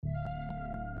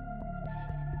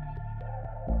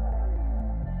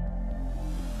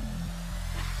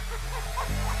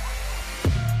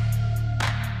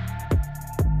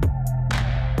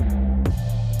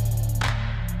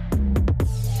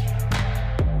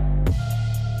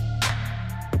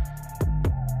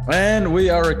And we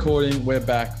are recording. We're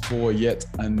back for yet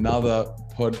another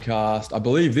podcast. I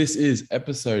believe this is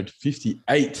episode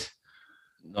 58.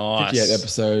 Nice. 58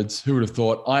 episodes. Who would have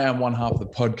thought? I am one half of the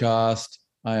podcast.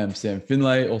 I am Sam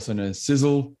Finlay, also known as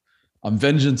Sizzle. I'm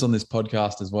Vengeance on this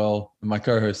podcast as well. And my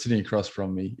co-host sitting across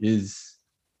from me is...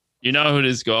 You know who it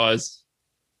is, guys.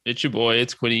 It's your boy.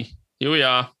 It's Quinny. Here we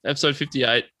are, episode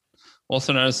 58,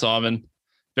 also known as Simon.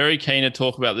 Very keen to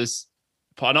talk about this.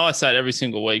 I know I say it every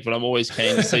single week, but I'm always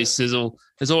keen to see Sizzle.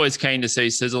 It's always keen to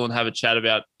see Sizzle and have a chat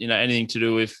about, anything to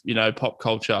do with, pop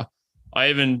culture. I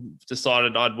even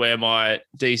decided I'd wear my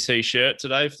DC shirt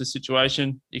today for the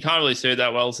situation. You can't really see it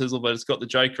that well, Sizzle, but it's got the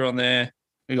Joker on there.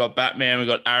 We got Batman, we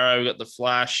got Arrow, we got the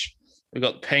Flash, we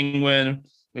got Penguin,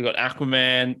 we got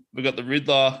Aquaman, we got the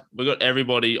Riddler, we got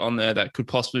everybody on there that could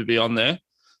possibly be on there.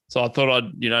 So I thought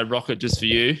I'd, rock it just for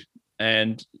you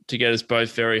and to get us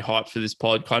both very hyped for this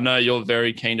pod. I know you're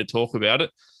very keen to talk about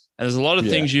it. And there's a lot of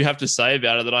things you have to say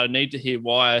about it that I need to hear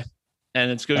why.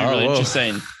 And it's going to be really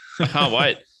interesting. I can't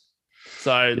wait.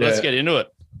 So let's get into it.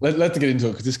 Let's get into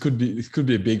it because this could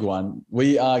be a big one.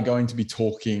 We are going to be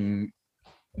talking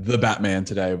the Batman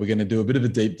today. We're going to do a bit of a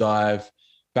deep dive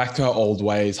back to our old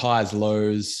ways, highs,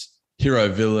 lows, hero,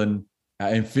 villain,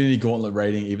 Infinity Gauntlet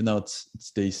rating. Even though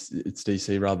it's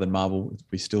DC rather than Marvel,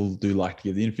 we still do like to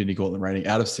give the Infinity Gauntlet rating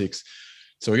out of 6.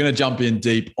 So we're going to jump in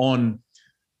deep on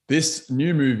this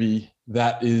new movie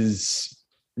that is,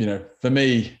 for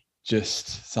me,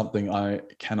 just something I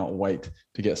cannot wait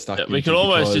to get stuck into. We could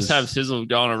almost just have Sizzle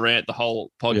go on a rant the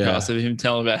whole podcast of him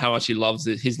telling about how much he loves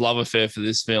it, his love affair for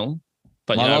this film.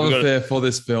 But my love affair for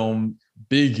this film,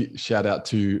 big shout out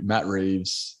to Matt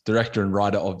Reeves, director and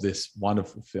writer of this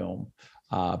wonderful film.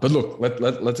 But look,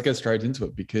 let's get straight into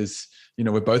it because,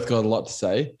 we've both got a lot to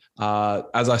say.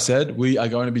 As I said, we are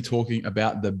going to be talking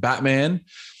about The Batman,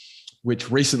 which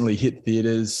recently hit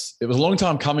theaters. It was a long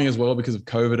time coming as well because of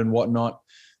COVID and whatnot.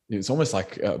 It's almost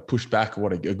like pushed back,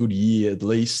 a good year at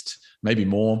least, maybe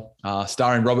more.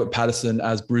 Starring Robert Pattinson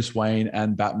as Bruce Wayne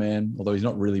and Batman, although he's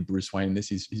not really Bruce Wayne in this.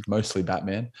 He's mostly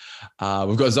Batman.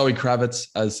 We've got Zoe Kravitz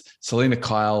as Selena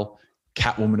Kyle,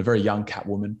 Catwoman, a very young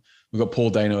Catwoman. We've got Paul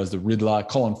Dano as the Riddler,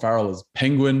 Colin Farrell as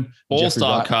Penguin.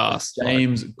 All-star cast.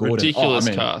 James Gordon. Ridiculous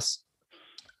cast.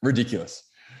 Ridiculous.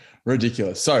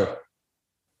 So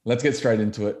let's get straight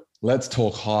into it. Let's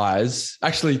talk highs.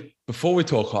 Actually, before we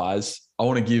talk highs, I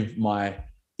want to give my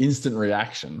instant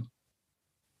reaction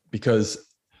because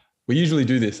we usually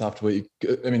do this after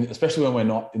especially when we're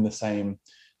not in the same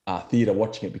theater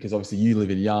watching it, because obviously you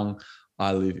live in Young,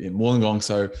 I live in Wollongong.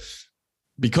 So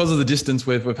because of the distance,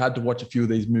 we've had to watch a few of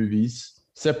these movies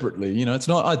separately. It's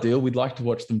not ideal. We'd like to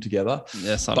watch them together.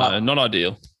 Yes, I know. Not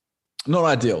ideal. Not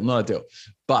ideal.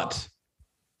 But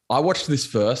I watched this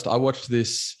first. I watched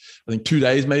this, I think 2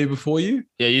 days maybe before you.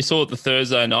 Yeah, you saw it the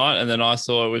Thursday night, and then I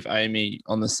saw it with Amy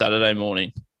on the Saturday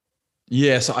morning.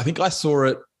 Yeah, so I think I saw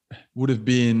it would have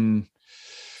been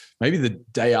maybe the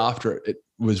day after it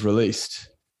was released.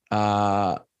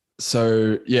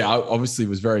 So yeah, I obviously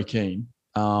was very keen.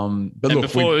 But look,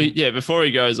 before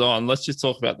he goes on, let's just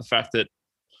talk about the fact that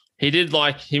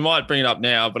he might bring it up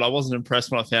now, but I wasn't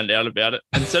impressed when I found out about it.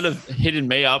 Instead of hitting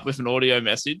me up with an audio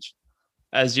message,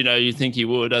 as you think he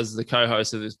would as the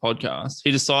co-host of this podcast,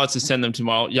 he decides to send them to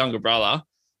my younger brother.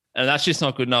 And that's just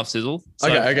not good enough, Sizzle.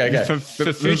 So okay.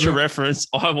 For future reference,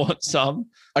 I want some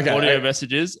audio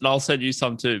messages, and I'll send you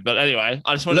some too. But anyway,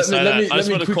 I just want to say that. I just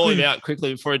want to call him out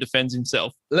quickly before he defends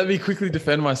himself. Let me quickly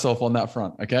defend myself on that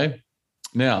front, okay?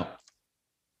 Now,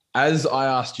 as I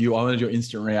asked you, I wanted your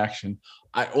instant reaction.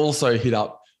 I also hit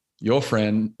up your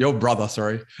brother.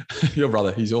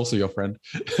 He's also your friend.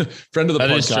 Friend of the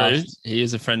podcast. That is true. He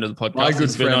is a friend of the podcast. My good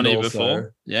He's been on here also,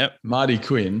 before. Yep. Marty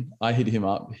Quinn. I hit him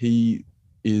up. He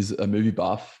is a movie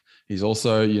buff. He's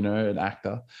also, an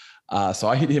actor. So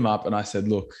I hit him up and I said,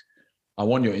 look, I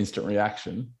want your instant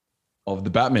reaction of The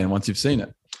Batman once you've seen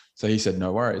it. So he said,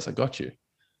 no worries. I got you.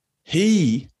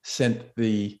 He sent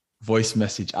the voice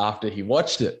message after he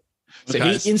watched it. So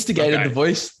he instigated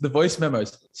the voice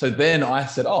memos. So then I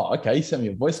said, oh, okay, he sent me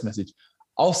a voice message.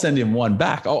 I'll send him one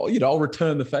back. I'll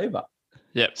return the favor.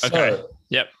 Yep. So okay.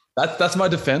 Yep. That's my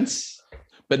defense.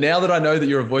 But now that I know that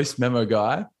you're a voice memo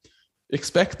guy,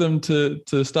 expect them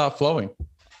to start flowing.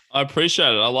 I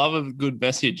appreciate it. I love a good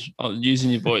message on using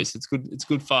your voice. It's good. It's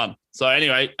good fun. So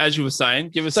anyway, as you were saying,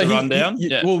 give us a rundown.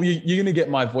 Well, you're going to get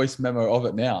my voice memo of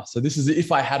it now. So this is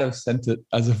if I had have sent it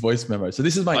as a voice memo. So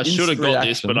this is my instant reaction. I should have got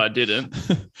this, but I didn't.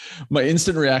 My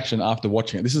instant reaction after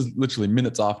watching it. This is literally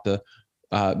minutes after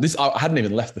this. I hadn't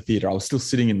even left the theater. I was still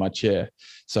sitting in my chair.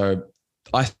 So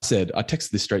I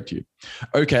texted this straight to you.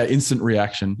 Okay, instant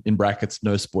reaction in brackets,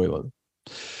 no spoiler.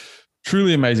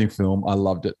 Truly amazing film. I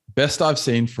loved it. Best I've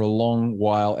seen for a long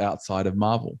while outside of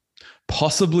Marvel.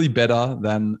 Possibly better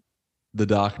than The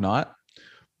Dark Knight.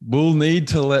 We'll need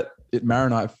to let it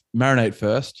marinate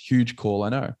first. Huge call, I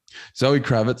know. Zoe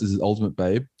Kravitz is his ultimate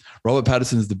babe. Robert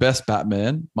Pattinson is the best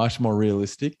Batman, much more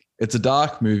realistic. It's a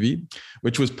dark movie,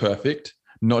 which was perfect.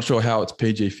 Not sure how it's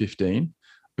PG-15.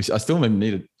 I still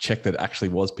need to check that it actually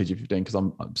was PG-15 because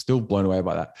I'm still blown away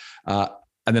by that.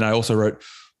 And then I also wrote,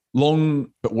 long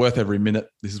but worth every minute.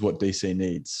 This is what DC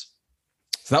needs.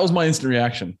 So that was my instant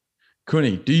reaction.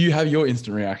 Kuni, do you have your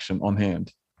instant reaction on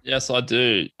hand? Yes, I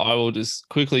do. I will just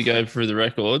quickly go through the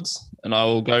records and I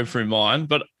will go through mine.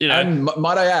 But, and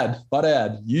might I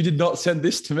add, you did not send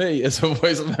this to me as a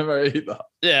voice memo either.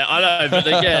 Yeah, I know. But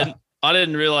again, I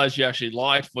didn't realize you actually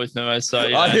liked voice memos. So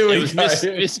it was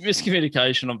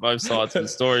miscommunication on both sides of the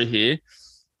story here.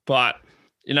 But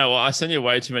you know what? I sent you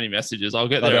way too many messages. I'll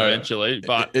get there eventually.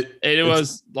 But it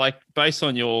was like, based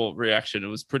on your reaction, it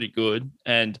was pretty good.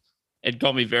 And it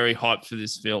got me very hyped for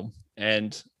this film.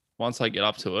 And once I get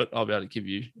up to it, I'll be able to give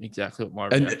you exactly what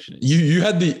my reaction is. You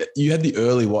had the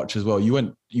early watch as well.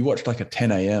 You watched like a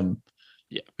 10 a.m.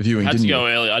 viewing. I had to go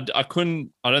early. I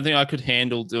couldn't. I don't think I could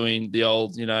handle doing the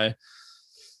old,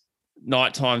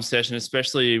 nighttime session,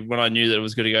 especially when I knew that it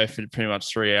was going to go for pretty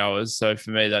much 3 hours. So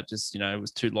for me, that just it was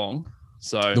too long.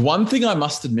 So the one thing I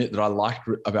must admit that I liked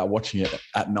about watching it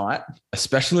at night,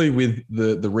 especially with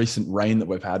the recent rain that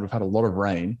we've had a lot of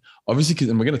rain. Obviously,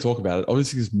 and we're going to talk about it.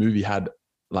 Obviously, this movie had,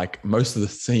 like, most of the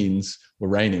scenes were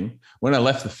raining. When I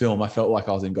left the film, I felt like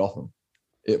I was in Gotham.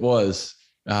 It was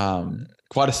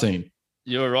quite a scene.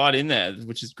 You were right in there,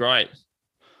 which is great.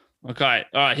 Okay.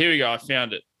 All right, here we go. I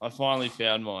found it. I finally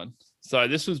found mine. So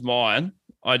this was mine.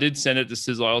 I did send it to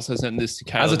Sizzle. I also sent this to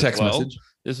Caleb as a text message.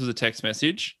 This was a text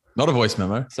message. Not a voice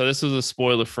memo. So this was a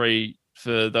spoiler-free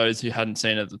for those who hadn't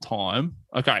seen it at the time.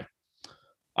 Okay.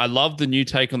 I loved the new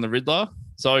take on the Riddler.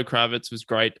 Zoe Kravitz was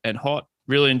great and hot.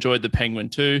 Really enjoyed the Penguin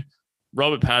too.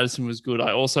 Robert Pattinson was good.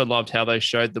 I also loved how they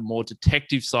showed the more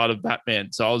detective side of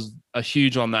Batman. So I was a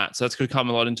huge on that. So that's going to come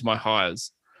a lot into my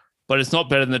hires. But it's not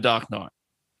better than The Dark Knight.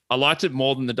 I liked it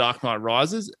more than The Dark Knight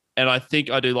Rises. And I think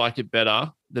I do like it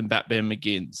better than Batman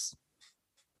Begins.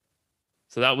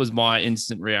 So that was my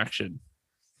instant reaction.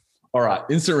 All right.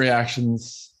 Instant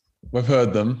reactions. We've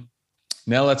heard them.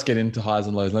 Now let's get into highs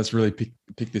and lows. Let's really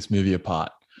pick this movie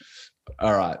apart.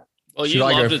 All right. Well, you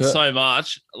loved it so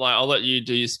much. Like, I'll let you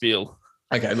do your spiel.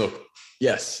 Okay, look.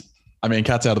 Yes. I mean,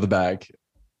 cat's out of the bag.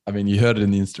 I mean, you heard it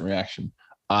in the instant reaction.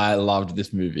 I loved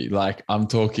this movie. Like, I'm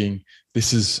talking,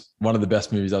 this is one of the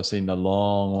best movies I've seen in a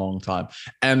long, long time.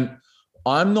 And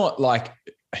I'm not like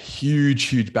a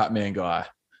huge Batman guy.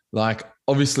 Like,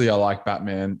 obviously I like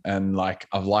Batman and like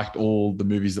I've liked all the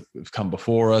movies that have come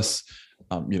before us.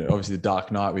 Obviously The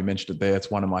Dark Knight, we mentioned it there.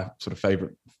 It's one of my sort of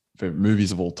favorite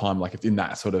movies of all time. Like, it's in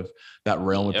that sort of that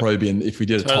realm. Would probably be in, if we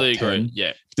did a top 10. Yeah.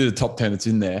 If we did a top 10, it's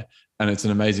in there and it's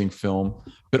an amazing film.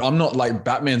 But I'm not like,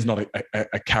 Batman's not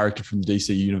a character from the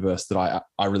DC universe that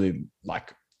I really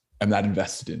like, am that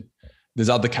invested in. There's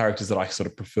other characters that I sort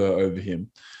of prefer over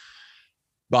him.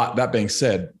 But that being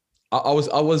said, I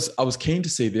was keen to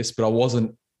see this, but it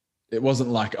wasn't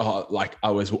like I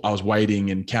was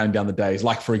waiting and counting down the days.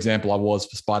 Like, for example, I was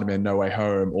for Spider-Man No Way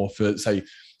Home, or for, say,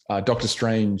 Doctor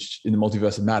Strange in the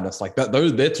Multiverse of Madness. Like that,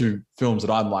 they're two films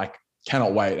that I'm like,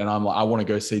 cannot wait. And I'm like, I want to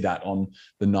go see that on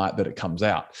the night that it comes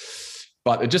out.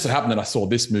 But it just happened that I saw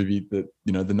this movie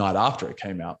the night after it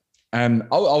came out. And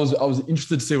I was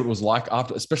interested to see what it was like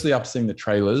especially after seeing the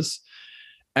trailers.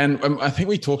 And I think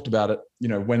we talked about it,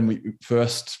 when we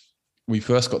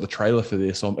first got the trailer for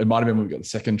this, or it might have been when we got the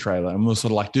second trailer, and we were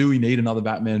sort of like, do we need another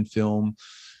Batman film?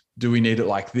 Do we need it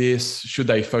like this? Should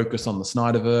they focus on the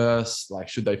Snyderverse? Like,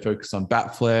 should they focus on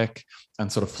Batfleck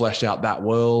and sort of flesh out that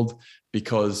world?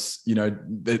 Because,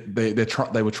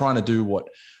 they were trying to do what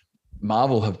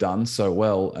Marvel have done so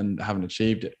well and haven't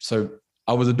achieved it. So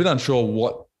I was a bit unsure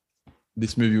what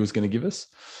this movie was going to give us,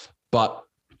 but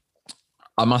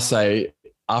I must say,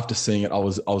 after seeing it, I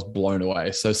was blown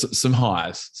away. So some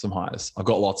highs. I've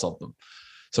got lots of them.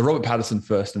 So Robert Pattinson,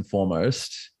 first and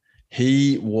foremost,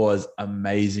 he was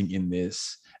amazing in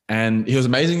this. And he was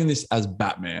amazing in this as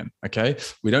Batman, okay?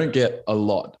 We don't get a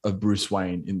lot of Bruce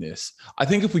Wayne in this. I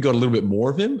think if we got a little bit more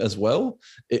of him as well,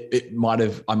 I might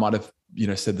have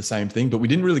said the same thing, but we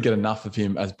didn't really get enough of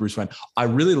him as Bruce Wayne. I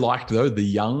really liked, though, the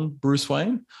young Bruce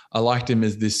Wayne. I liked him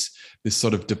as this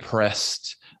sort of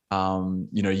depressed,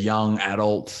 young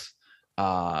adult,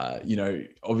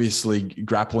 obviously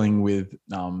grappling with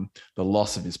the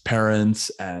loss of his parents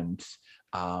and,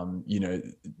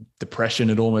 depression,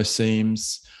 it almost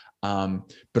seems.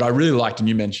 But I really liked, and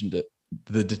you mentioned it,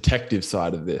 the detective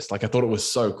side of this. Like I thought it was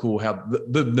so cool how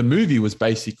the movie was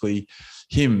basically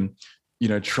him,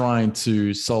 trying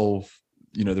to solve,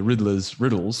 the Riddler's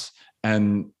riddles,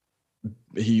 and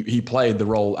he played the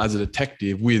role as a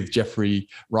detective with Jeffrey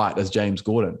Wright as James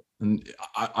Gordon, and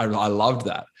I loved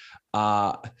that.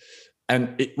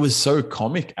 And it was so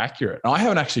comic accurate. And I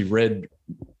haven't actually read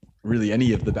really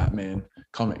any of the Batman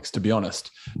comics, to be honest,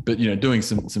 but doing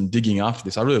some digging after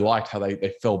this, I really liked how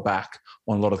they fell back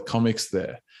on a lot of comics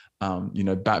there.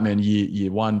 Batman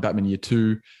year 1, Batman year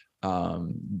 2,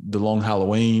 the Long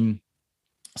Halloween.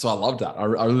 So I loved that. I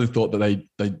really thought that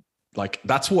they like,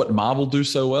 that's what Marvel do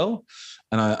so well.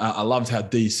 And I loved how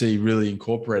DC really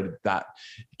incorporated that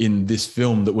in this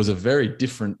film that was a very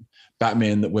different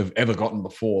Batman that we've ever gotten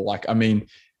before. Like, I mean,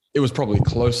 it was probably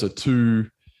closer to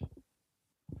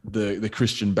the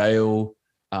Christian Bale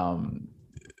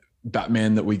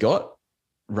Batman that we got,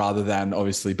 rather than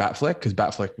obviously Batfleck, because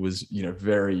Batfleck was,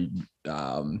 very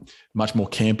much more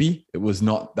campy. It was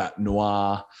not that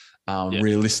noir,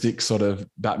 realistic sort of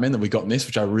Batman that we got in this,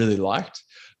 which I really liked.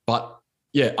 But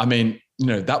yeah, I mean,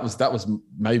 that was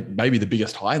maybe the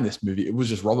biggest high in this movie. It was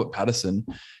just Robert Pattinson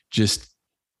just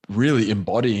really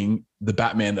embodying the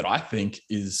Batman that I think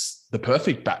is the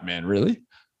perfect Batman, really.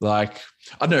 Like,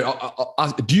 I don't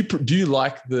know. Do you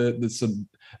like the some?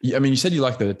 I mean, you said you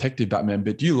like the detective Batman,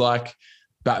 but do you like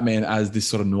Batman as this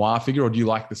sort of noir figure, or do you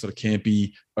like the sort of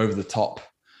campy, over the top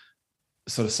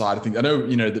sort of side of things? I know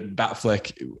that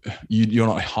Batfleck, you're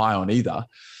not high on either.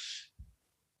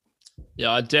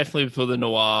 Yeah, I definitely prefer the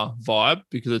noir vibe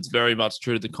because it's very much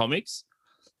true to the comics.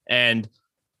 And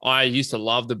I used to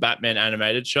love the Batman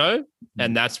animated show,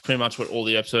 and that's pretty much what all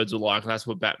the episodes were like. That's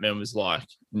what Batman was like.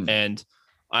 And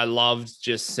I loved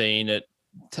just seeing that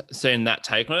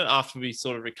take on it after we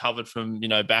sort of recovered from,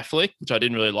 Batfleck, which I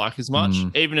didn't really like as much.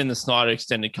 Even in the Snyder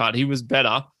extended cut, he was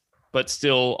better, but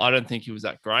still, I don't think he was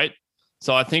that great.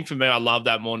 So I think for me, I love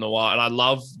that more noir. And I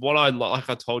love like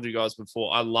I told you guys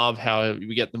before, I love how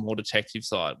we get the more detective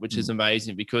side, which is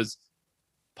amazing, because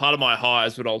part of my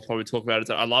highs, what I'll probably talk about, is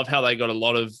that I love how they got a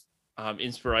lot of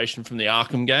inspiration from the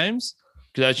Arkham games.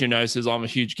 Because as you know, says I'm a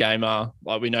huge gamer.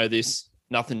 Like, we know this,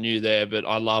 nothing new there, but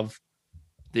I love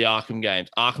the Arkham games.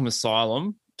 Arkham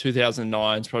Asylum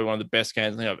 2009 is probably one of the best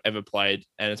games I think I've ever played,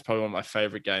 and it's probably one of my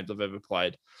favorite games I've ever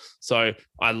played. So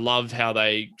I loved how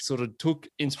they sort of took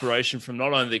inspiration from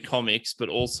not only the comics, but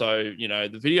also,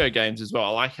 the video games as well. I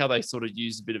like how they sort of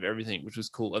used a bit of everything, which was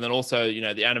cool. And then also,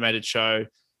 the animated show,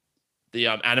 the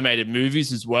animated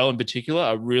movies as well in particular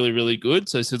are really, really good.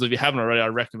 So if you haven't already, I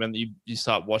recommend that you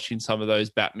start watching some of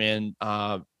those Batman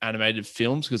animated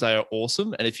films, because they are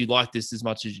awesome. And if you like this as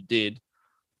much as you did,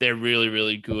 they're really,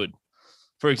 really good.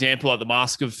 For example, like The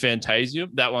Mask of Fantasia,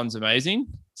 that one's amazing.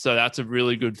 So that's a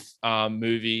really good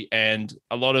movie. And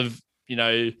a lot of,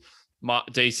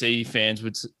 DC fans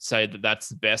would say that that's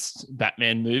the best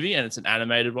Batman movie, and it's an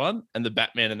animated one. And the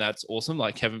Batman, and that's awesome,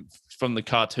 like Kevin from the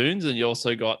cartoons. And you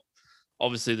also got,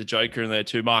 obviously, the Joker in there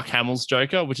too, Mark Hamill's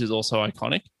Joker, which is also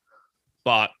iconic.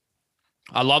 But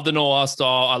I love the noir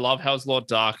style. I love how it's a lot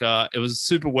darker. It was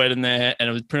super wet in there, and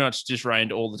it was pretty much just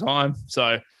rained all the time.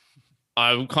 So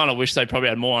I kind of wish they probably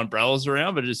had more umbrellas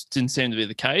around, but it just didn't seem to be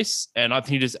the case. And I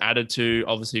think he just added to,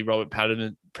 obviously, Robert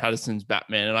Pattinson's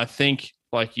Batman. And I think,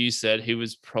 like you said, he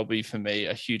was probably, for me,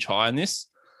 a huge high in this,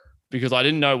 because I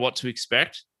didn't know what to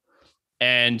expect.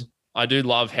 And I do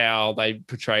love how they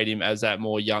portrayed him as that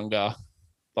more younger,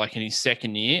 like in his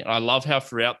second year. And I love how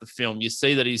throughout the film, you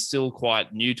see that he's still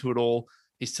quite new to it all.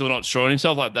 He's still not sure on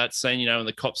himself, like that scene, when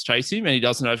the cops chase him and he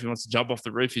doesn't know if he wants to jump off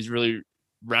the roof. He's really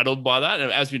rattled by that.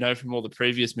 And as we know from all the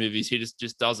previous movies, he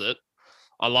just does it.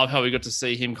 I love how we got to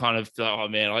see him kind of, oh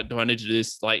man, do I need to do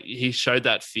this? Like, he showed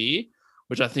that fear,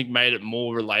 which I think made it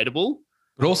more relatable.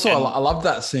 But also, I love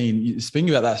that scene. Speaking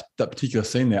about that particular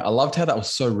scene there, I loved how that was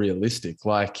so realistic.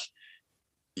 Like,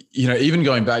 even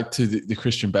going back to the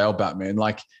Christian Bale Batman,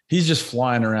 like, he's just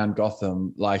flying around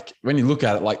Gotham. Like, when you look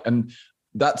at it, like, and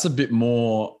that's a bit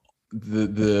more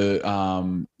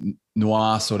the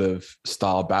noir sort of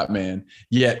style Batman,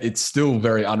 yet it's still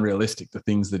very unrealistic, the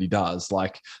things that he does.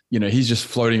 Like, he's just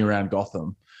floating around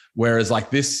Gotham. Whereas like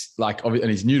this, like, and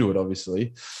he's new to it,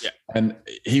 obviously. Yeah. And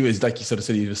he was, like you sort of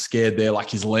said, he was scared there. Like,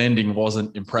 his landing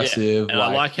wasn't impressive. Yeah. And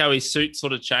I like how his suit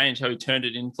sort of changed, how he turned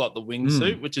it into like the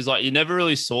wingsuit, which is like, you never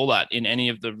really saw that in any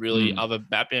of the really other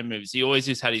Batman movies. He always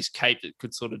just had his cape that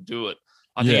could sort of do it.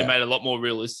 I think it made it a lot more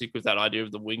realistic with that idea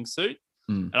of the wingsuit.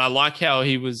 And I like how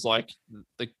he was like,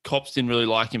 the cops didn't really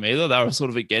like him either. They were sort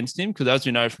of against him, because as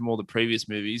we know from all the previous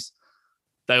movies,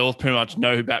 they all pretty much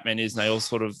know who Batman is, and they all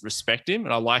sort of respect him.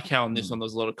 And I like how in this one,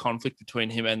 there's a lot of conflict between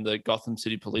him and the Gotham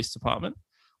City Police Department,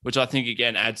 which I think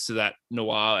again adds to that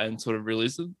noir and sort of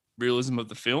realism of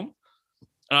the film.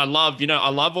 And I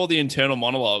love all the internal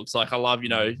monologues. Like I love,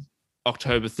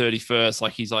 October 31st,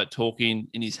 like he's like talking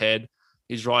in his head,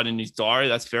 he's writing his diary.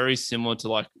 That's very similar to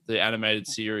like the animated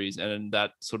series and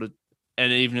that sort of,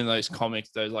 and even in those comics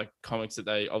that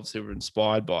they obviously were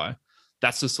inspired by,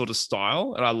 that's the sort of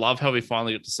style. And I love how we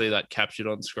finally get to see that captured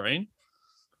on screen.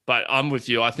 But I'm with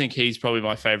you. I think he's probably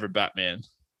my favorite Batman.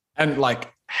 And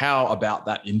like, how about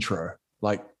that intro?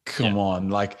 Like, come on,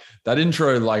 like that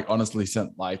intro, like honestly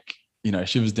sent like,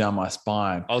 shivers down my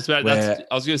spine. I was going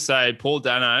to say Paul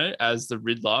Dano as the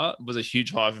Riddler was a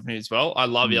huge high for me as well. I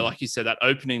love like you said, that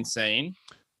opening scene.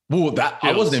 Well,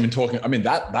 I wasn't even talking. I mean,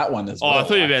 that one as well. Oh, I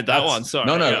thought you meant that one. Sorry.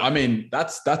 No. Yeah. I mean,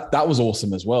 that was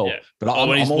awesome as well. Yeah. But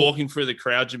when he's walking through the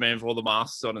crowd, you mean, with all the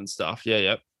masks on and stuff.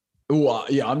 Yeah. Oh,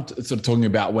 yeah. I'm sort of talking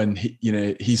about when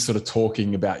he's sort of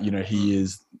talking about he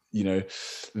is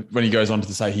when he goes on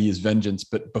to say he is vengeance.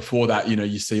 But before that,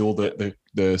 you see all the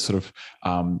sort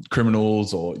of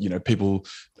criminals or people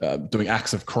doing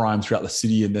acts of crime throughout the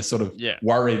city, and they're sort of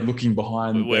worried, looking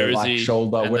behind their like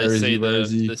shoulder. And where is he? Where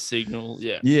is he? The signal.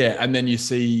 Yeah. And then you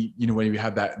see when you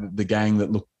have the gang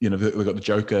that look, they've got the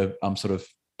Joker sort of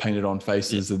painted on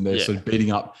faces, and they're sort of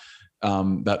beating up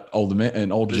that older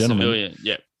gentleman. Civilian.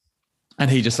 Yeah. And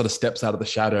he just sort of steps out of the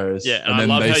shadows. Yeah, and then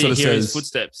I love how you hear his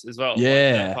footsteps as well.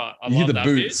 Yeah, like you hear the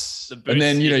boots. And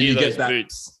then you get that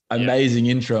boots. amazing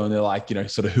intro, and they're like,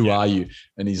 sort of, who are you?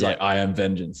 And he's like, I am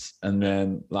vengeance. And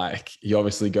then like he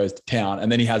obviously goes to town,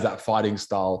 and then he has that fighting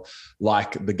style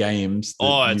like the games.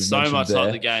 It's so much there.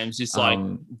 Like the games, just like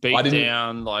beat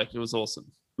down. Like it was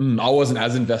awesome. I wasn't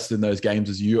as invested in those games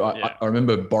as you. I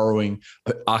remember borrowing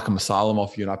Arkham Asylum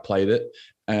off you, and I played it.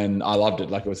 And I loved it.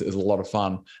 Like it was a lot of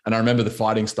fun. And I remember the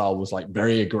fighting style was like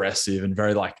very aggressive and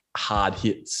very like hard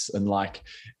hits. And like,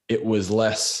 it was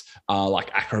less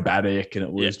like acrobatic, and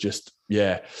it was just,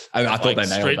 And I thought they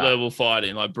nailed street that. Level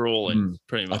fighting, like brawling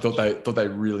pretty much. I thought they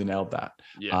really nailed that.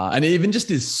 And even just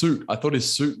his suit, I thought his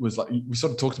suit was like, we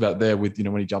sort of talked about it there with,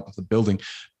 when he jumped off the building,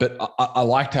 but I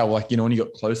liked how like, when you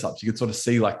got close-ups, you could sort of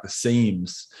see like the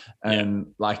seams and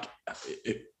like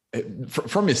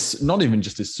from his, not even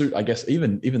just his suit, I guess,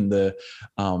 even the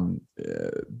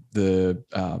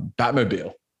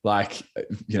Batmobile, like,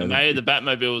 the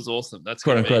Batmobile was awesome. That's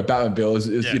quote unquote Batmobile is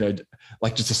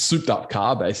like just a souped up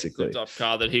car, basically. Souped up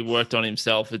car that he worked on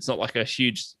himself. It's not like a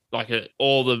huge,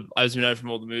 as we know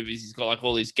from all the movies, he's got like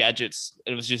all these gadgets.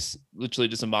 It was just literally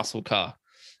just a muscle car.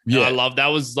 And I love, that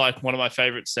was like one of my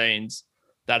favorite scenes,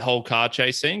 that whole car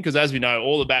chase scene. Because as we know,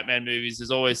 all the Batman movies,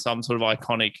 there's always some sort of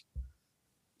iconic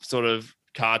sort of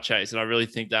car chase, and I really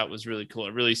think that was really cool.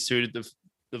 It really suited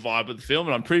the vibe of the film,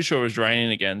 and I'm pretty sure it was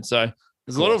raining again, so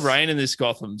there's a lot of rain in this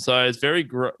Gotham, so it's very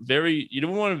you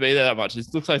don't want to be there that much. It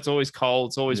looks like it's always cold,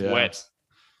 it's always wet,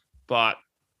 but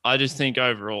I just think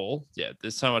overall,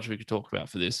 there's so much we could talk about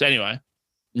for this. Anyway,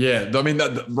 I mean,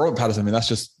 Robert Pattinson, I mean, that's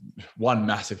just one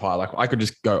massive high. Like I could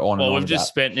just go on and on. Well, we've just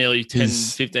spent nearly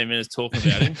 15 minutes talking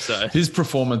about him. So his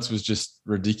performance was just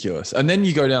ridiculous. And then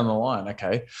you go down the line,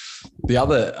 okay, the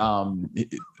other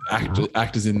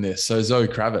actors in this. So Zoe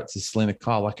Kravitz is Selena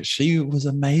Kyle. Like she was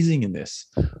amazing in this.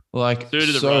 Like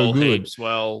suited the so role good. Heaps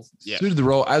well. Yeah. Suited the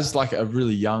role as like a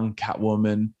really young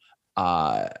Catwoman,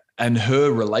 and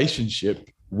her relationship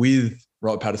with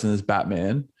Robert Pattinson as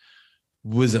Batman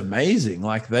was amazing.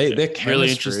 Like their chemistry, really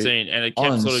interesting, and it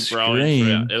kept sort of growing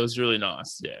throughout. It was really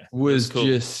nice. Yeah, was cool.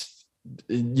 Just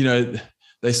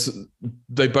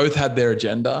they both had their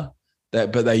agenda,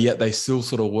 but they still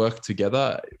sort of worked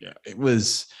together. Yeah. It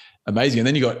was amazing. And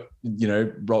then you got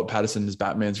Robert Pattinson as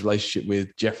Batman's relationship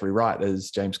with Jeffrey Wright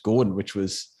as James Gordon, which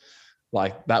was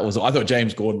like I thought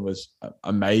James Gordon was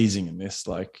amazing in this.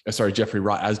 Jeffrey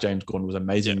Wright as James Gordon was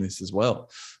amazing in this as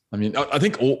well. I mean, I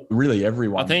think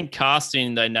everyone. I think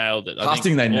casting, they nailed it.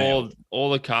 All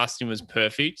the casting was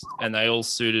perfect, and they all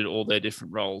suited all their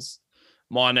different roles,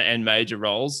 minor and major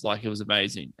roles. Like it was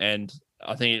amazing, and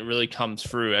I think it really comes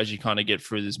through as you kind of get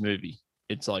through this movie.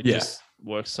 It's like just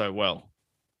works so well.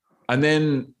 And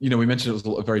then we mentioned it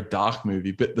was a very dark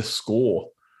movie, but the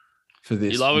score for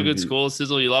this, you love a good score,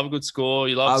 Sizzle. You love a good score.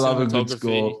 I love a good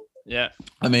score. Yeah.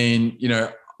 I mean, you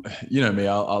know me,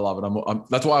 I love it.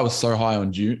 That's why I was so high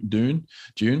on Dune.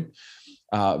 We've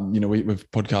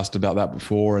podcasted about that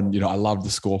before, and I love the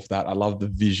score for that. I love the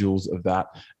visuals of that,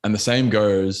 and the same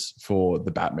goes for the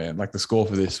Batman. Like the score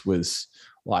for this was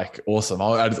like awesome.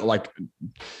 I just,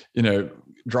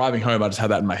 driving home, I just had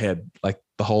that in my head, like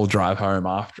the whole drive home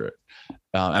after it,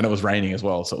 and it was raining as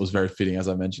well, so it was very fitting, as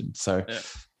I mentioned. So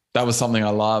that was something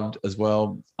I loved as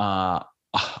well. I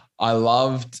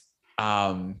loved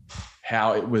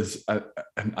how it was, and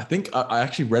I think I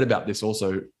actually read about this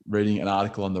also reading an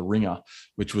article on The Ringer,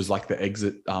 which was like the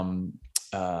exit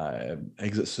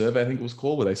survey, I think it was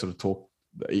called, where they sort of talk,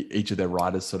 each of their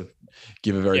writers sort of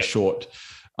give a very short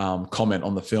comment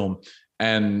on the film.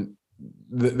 And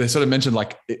they sort of mentioned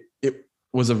like it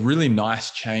was a really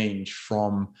nice change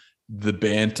from the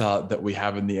banter that we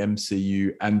have in the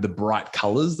MCU and the bright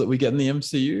colors that we get in the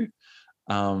MCU.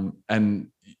 And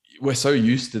we're so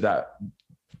used to that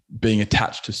being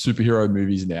attached to superhero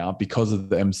movies now because of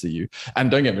the MCU.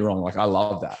 And don't get me wrong, like I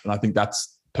love that. And I think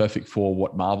that's perfect for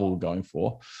what Marvel were going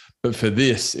for. But for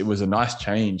this, it was a nice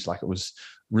change. Like it was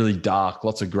really dark,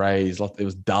 lots of grays, it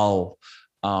was dull.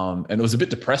 And it was a bit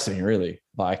depressing, really.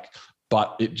 Like,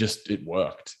 but it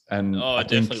worked. And it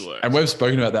definitely worked. And we've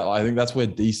spoken about that. I think that's where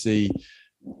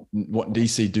what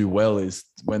DC do well is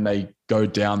when they go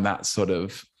down that sort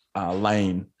of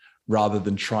lane, rather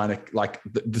than trying to, like,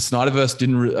 the Snyderverse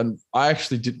didn't, and I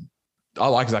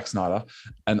like Zack Snyder,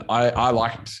 and I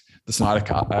liked the Snyder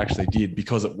Cut. I actually did,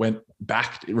 because it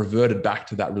reverted back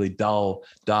to that really dull,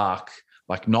 dark,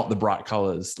 like not the bright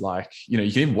colors. Like, you can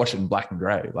even watch it in black and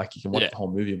gray. Like you can watch the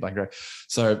whole movie in black and gray.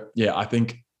 So yeah, I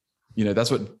think,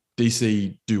 that's what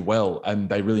DC do well, and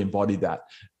they really embody that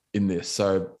in this.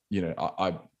 So,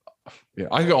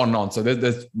 I can go on and on. So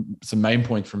there's some main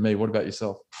points from me. What about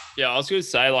yourself? Yeah, I was going to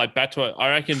say, like, back to it, I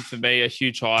reckon for me, a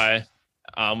huge high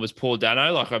was Paul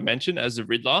Dano, like I mentioned, as the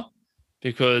Riddler,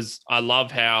 because I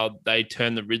love how they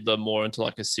turned the Riddler more into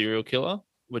like a serial killer,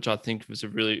 which I think was a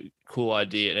really cool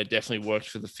idea. And it definitely worked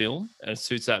for the film, and it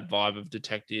suits that vibe of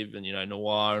detective and,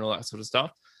 noir and all that sort of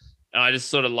stuff. And I just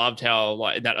sort of loved how,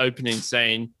 like, in that opening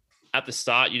scene at the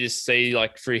start, you just see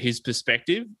like through his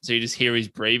perspective. So you just hear his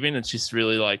breathing. It's just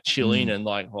really like chilling and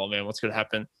like, oh man, what's going to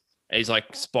happen? And he's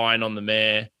like spying on the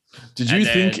mayor. Did you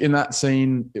think in that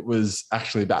scene it was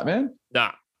actually Batman?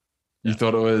 Nah. You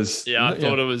thought it was? Yeah, I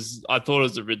thought it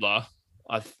was the Riddler.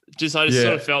 I just sort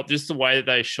of felt just the way that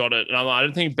they shot it. And I'm like, I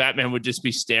don't think Batman would just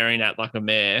be staring at like a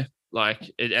mayor.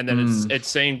 Like, and then it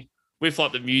seemed, with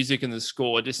like the music and the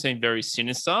score, it just seemed very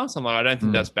sinister. So I'm like, I don't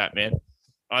think that's Batman.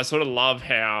 I sort of love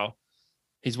how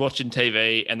he's watching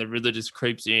TV and the Riddler just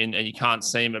creeps in and you can't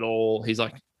see him at all. He's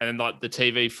like, and then like the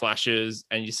TV flashes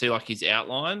and you see like his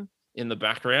outline in the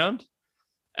background.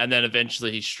 And then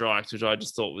eventually he strikes, which I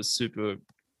just thought was super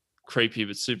creepy,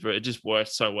 but it just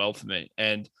worked so well for me.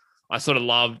 And I sort of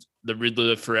loved the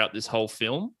Riddler throughout this whole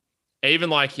film. Even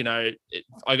like, I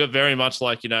got very much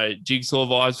like, Jigsaw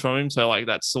vibes from him. So like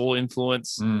that Saw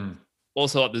influence,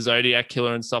 also like the Zodiac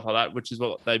Killer and stuff like that, which is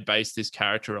what they based this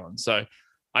character on. So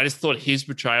I just thought his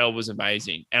portrayal was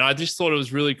amazing. And I just thought it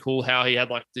was really cool how he had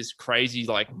like this crazy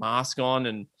like mask on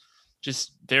and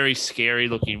just very scary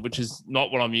looking, which is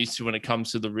not what I'm used to when it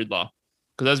comes to the Riddler.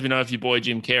 Because as we know, if your boy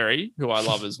Jim Carrey, who I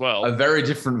love as well, a very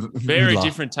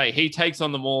different take. He takes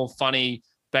on the more funny,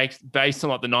 based on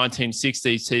like the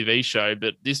 1960s TV show,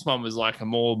 but this one was like a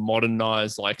more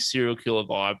modernized like serial killer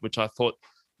vibe, which I thought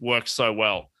worked so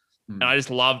well. And I just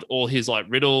loved all his like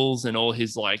riddles and all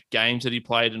his like games that he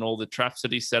played and all the traps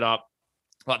that he set up,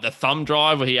 like the thumb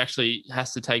drive where he actually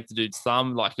has to take the dude's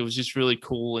thumb. Like it was just really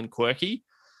cool and quirky.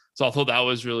 So I thought that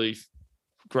was really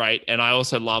great. And I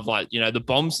also love like, the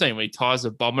bomb scene where he ties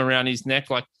a bomb around his neck.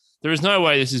 Like there is no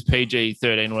way this is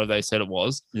PG-13, whatever they said it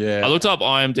was. Yeah. I looked up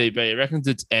IMDb. It reckons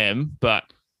it's M, but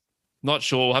not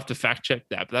sure. We'll have to fact check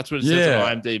that. But that's what it says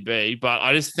on IMDb. But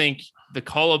I just think the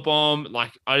collar bomb,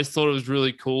 like I just thought it was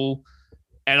really cool.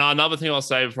 And another thing I'll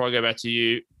say before I go back to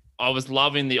you, I was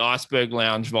loving the Iceberg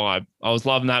Lounge vibe. I was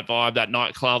loving that vibe, that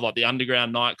nightclub, like the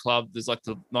underground nightclub. There's like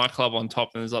the nightclub on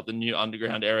top and there's like the new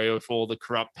underground area for all the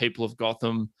corrupt people of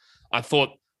Gotham. I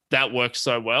thought that works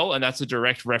so well. And that's a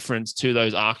direct reference to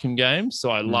those Arkham games.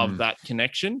 So I love that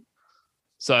connection.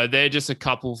 So they're just a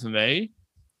couple for me.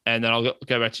 And then I'll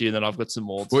go back to you and then I've got some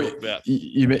more to talk about.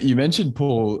 You mentioned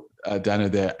Paul Dano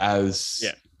there as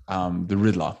the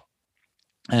Riddler.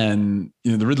 And,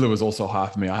 the Riddler was also high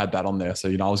for me. I had that on there. So,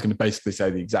 I was going to basically say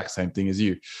the exact same thing as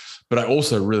you. But I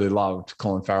also really loved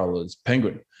Colin Farrell as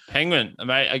Penguin. Penguin,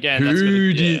 mate, again.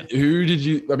 Who did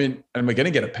you, I mean, and we're going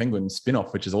to get a Penguin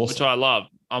spin-off, which is awesome. Which I love.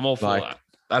 I'm all for that.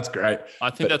 That's great. I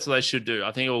think that's what they should do.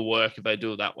 I think it will work if they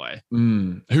do it that way.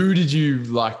 Who did you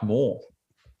like more?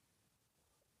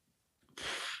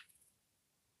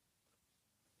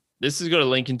 This has got a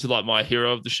link into like my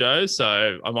hero of the show.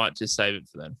 So I might just save it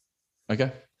for them.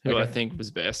 Okay. Who I think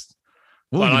was best.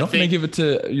 Well, you're not going to give it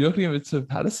to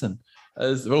Patterson.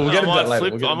 We'll get into that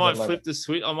later. I might flip the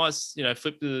switch. I might,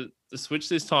 flip the switch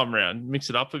this time around, mix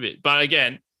it up a bit. But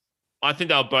again, I think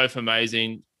they were both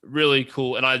amazing. really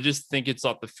cool. And I just think it's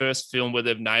like the first film where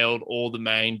they've nailed all the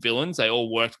main villains. They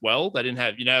all worked well. They didn't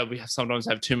have, we sometimes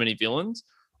have too many villains.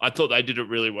 I thought they did it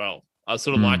really well. I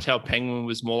sort of liked how Penguin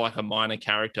was more like a minor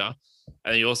character.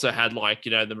 And you also had like,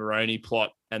 the Maroni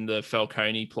plot and the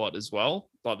Falcone plot as well,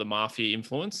 like the mafia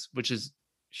influence, which is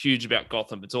huge about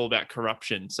Gotham. It's all about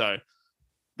corruption. So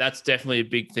that's definitely a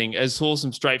big thing. It's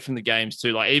awesome straight from the games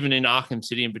too. Like even in Arkham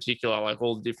City in particular, like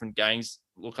all the different gangs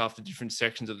look after different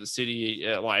sections of the city.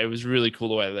 Like it was really cool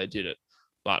the way that they did it.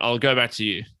 But I'll go back to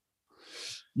you.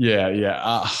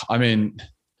 Yeah. I mean,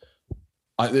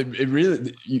 it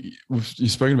really,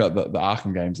 you've spoken about the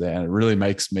Arkham games there, and it really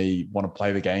makes me want to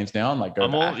play the games now and like go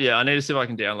back. I need to see if I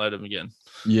can download them again.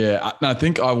 Yeah, I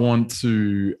think I want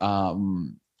to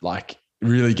like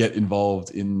really get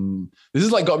involved in. This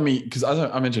has like got me, because as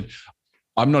I mentioned,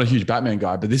 I'm not a huge Batman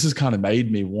guy, but this has kind of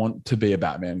made me want to be a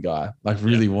Batman guy. Like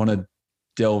really want to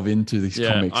delve into these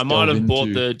comics. I might have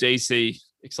bought the DC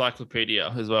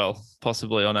Encyclopedia as well,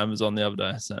 possibly on Amazon the other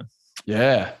day. So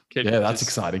that's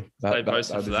exciting. That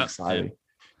is exciting.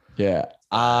 Yeah.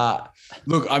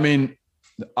 Look, I mean,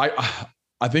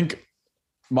 I think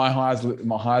my highs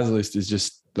list is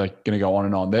just like going to go on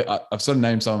and on. I've sort of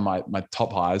named some of my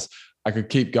top highs. I could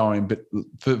keep going, but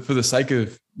for the sake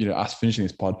of us finishing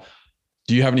this pod,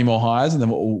 do you have any more highs, and then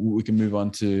we can move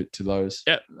on to those?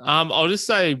 Yeah. I'll just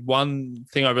say one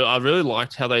thing. I really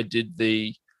liked how they did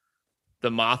the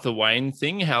Martha Wayne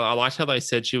thing. How I liked how they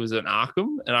said she was an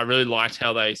Arkham, and I really liked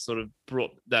how they sort of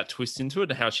brought that twist into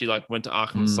it, and how she like went to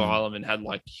Arkham Asylum and had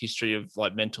like history of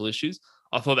like mental issues.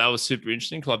 I thought that was super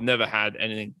interesting because I've never had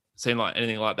anything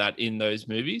like that in those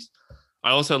movies.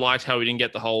 I also liked how we didn't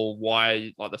get the whole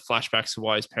the flashbacks of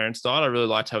why his parents died. I really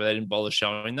liked how they didn't bother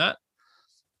showing that.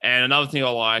 And another thing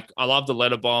I love the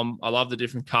letter bomb. I love the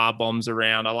different car bombs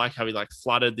around. I like how he like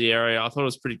flooded the area. I thought it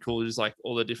was pretty cool, just like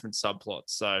all the different subplots.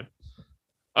 So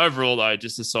overall, though,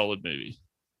 just a solid movie.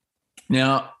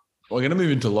 Now we're going to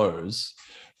move into lows,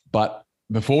 but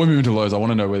before we move into lows, I want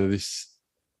to know whether this,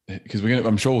 because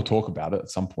I'm sure we'll talk about it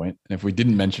at some point. And if we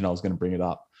didn't mention, I was going to bring it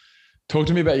up. Talk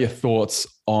to me about your thoughts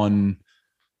on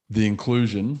the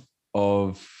inclusion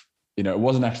of, it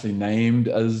wasn't actually named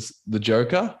as the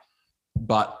Joker,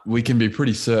 but we can be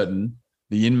pretty certain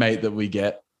the inmate that we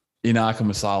get in Arkham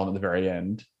Asylum at the very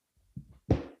end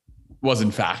was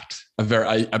in fact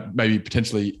maybe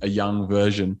potentially a young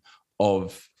version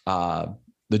of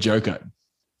the Joker.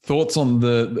 Thoughts on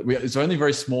it's only a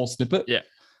very small snippet. Yeah.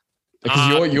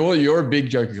 Because you're a big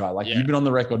Joker guy. Like you've been on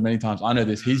the record many times. I know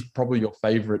this. He's probably your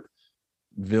favorite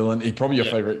villain. He's probably your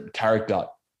favorite character.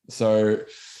 So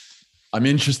I'm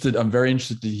very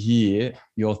interested to hear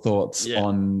your thoughts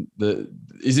on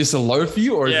is this a low for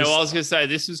you? Or I was going to say,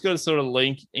 this was going to sort of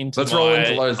link into Let's roll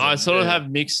into lows. I sort of have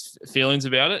mixed feelings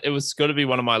about it. It was got to be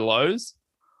one of my lows.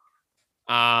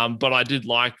 But I did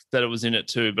like that it was in it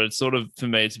too. But it's sort of, for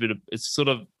me, it's sort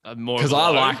of more. Because I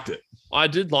liked it. I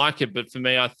did like it, but for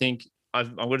me, I think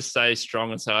I'm going to stay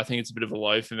strong and say I think it's a bit of a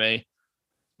low for me.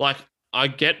 Like, I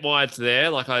get why it's there.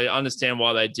 Like, I understand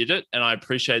why they did it, and I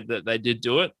appreciate that they did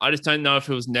do it. I just don't know if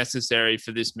it was necessary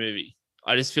for this movie.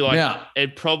 I just feel like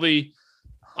it probably,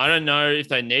 I don't know if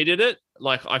they needed it.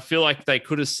 Like, I feel like they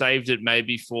could have saved it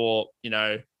maybe for,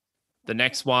 the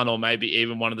next one, or maybe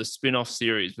even one of the spin-off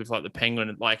series with like the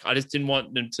Penguin. Like, I just didn't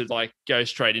want them to like go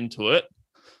straight into it.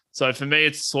 So for me,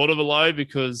 it's sort of a low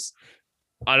because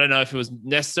I don't know if it was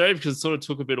necessary, because it sort of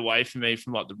took a bit away from me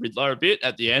from like the Riddler a bit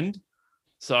at the end.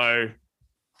 So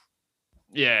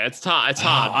yeah, it's hard,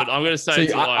 but I'm going to say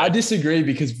it's I disagree,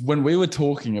 because when we were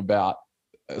talking about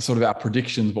sort of our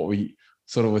predictions, what we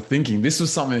sort of were thinking, this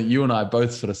was something that you and I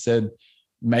both sort of said,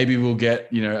 maybe we'll get,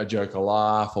 a Joker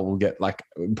laugh, or we'll get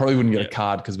we probably wouldn't get a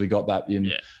card because we got that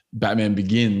in Batman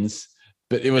Begins.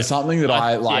 But it was something that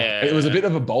I like. Yeah. It was a bit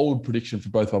of a bold prediction for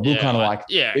both of us. We were kind of like,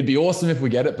 it'd be awesome if we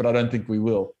get it, but I don't think we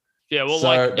will. Yeah, well,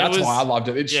 so that's why I loved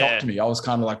it. It shocked me. I was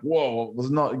kind of like, whoa, I was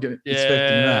not expecting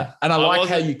that. And I like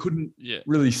how you couldn't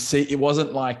really see. It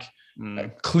wasn't like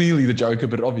clearly the Joker,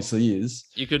 but it obviously is.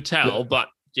 You could tell, but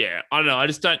I don't know. I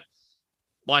just don't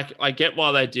like. I get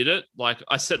why they did it. Like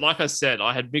I said,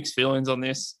 I had mixed feelings on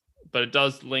this, but it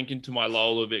does link into my low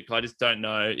a little bit. I just don't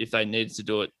know if they needed to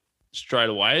do it straight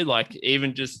away. Like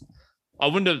even just, I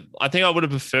think I would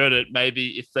have preferred it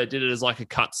maybe if they did it as like a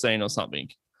cut scene or something.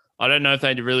 I don't know if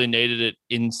they really needed it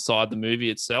inside the movie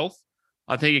itself.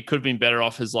 I think it could have been better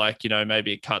off as like,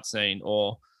 maybe a cut scene,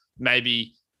 or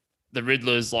maybe the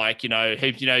Riddler's like, he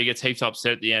gets heaps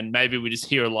upset at the end. Maybe we just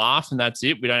hear a laugh and that's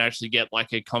it. We don't actually get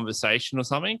like a conversation or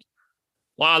something.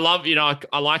 Well, I love,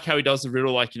 I like how he does the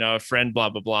riddle, like, a friend, blah,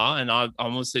 blah, blah. And I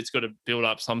honestly, it's got to build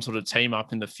up some sort of team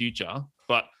up in the future.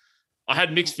 But I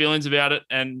had mixed feelings about it,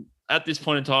 and at this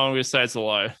point in time, I'm going to say it's a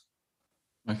low.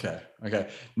 Okay.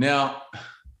 Now,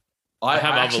 I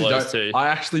have other lows too. I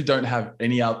actually don't have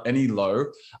any low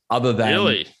other than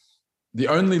Really? the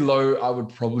only low I would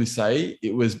probably say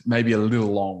it was maybe a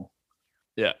little long.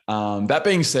 Yeah. That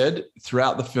being said,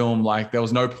 throughout the film, like there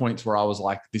was no points where I was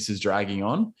like, this is dragging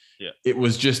on. Yeah. It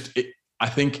was just, I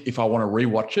think if I want to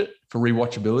rewatch it for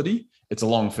rewatchability, it's a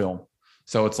long film.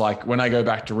 So it's like when I go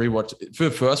back to rewatch for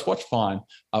the first watch, fine.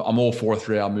 I'm all for a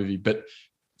 3-hour movie, but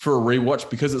for a rewatch,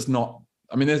 because it's not,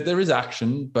 I mean, there is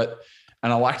action,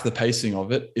 and I liked the pacing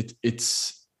of it.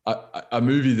 It's a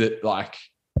movie that like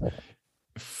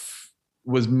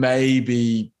was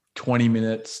maybe 20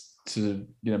 minutes to,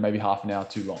 maybe half an hour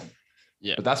too long.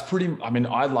 Yeah. But that's pretty, I mean,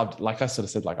 I loved, like I sort of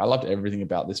said, like I loved everything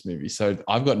about this movie. So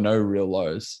I've got no real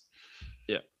lows.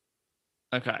 Yeah.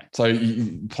 Okay. So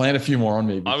you plan a few more on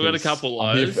me. I've got a couple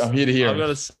lows. I'm here to hear. I've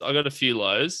got a few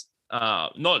lows.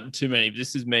 Not too many. But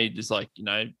this is me just like,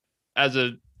 as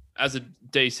a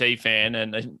DC fan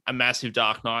and a massive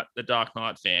the Dark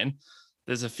Knight fan,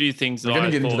 there's a few things we're going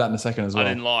to get into that in a second as well. I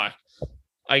didn't like.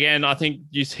 Again, I think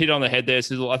you hit on the head there,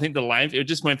 Sizzle. I think the length, it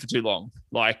just went for too long.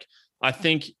 Like, I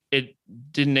think it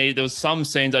didn't need, there was some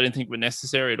scenes I didn't think were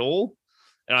necessary at all.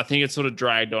 And I think it sort of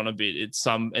dragged on a bit in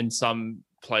some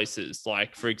places.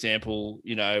 Like, for example,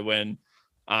 when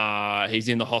he's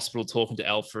in the hospital talking to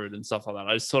Alfred and stuff like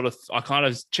that. I kind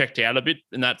of checked out a bit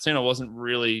in that scene. I wasn't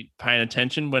really paying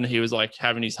attention when he was like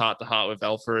having his heart to heart with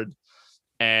Alfred.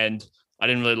 And I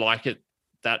didn't really like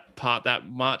that part that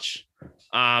much.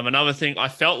 Another thing, I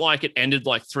felt like it ended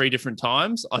like 3 different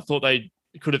times. I thought they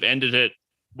could have ended it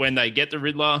when they get the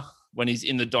Riddler, when he's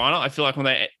in the diner. I feel like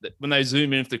when they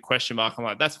zoom in with the question mark, I'm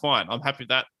like, that's fine. I'm happy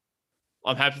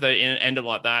they end it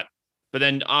like that. But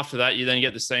then after that, you then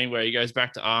get the scene where he goes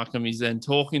back to Arkham. He's then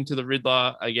talking to the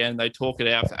Riddler again. They talk it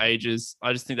out for ages.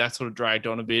 I just think that sort of dragged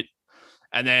on a bit.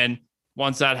 And then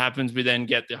once that happens, we then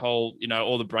get the whole,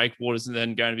 all the breakwaters and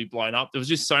then going to be blown up. There was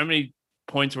just so many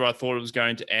points where I thought it was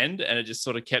going to end, and it just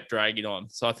sort of kept dragging on.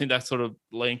 So I think that sort of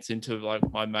links into like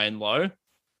my main low.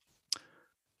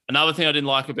 Another thing I didn't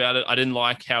like about it, I didn't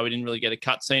like how we didn't really get a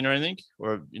cutscene or anything,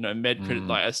 or med credit,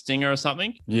 like a stinger or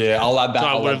something. Yeah, I'll add that. So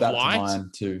I'll add that to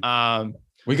mine too.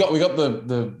 We got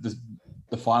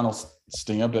the final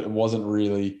stinger, but it wasn't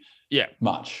really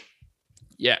much.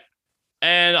 Yeah,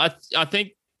 and I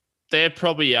think they're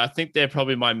probably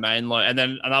my main low. And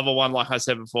then another one, like I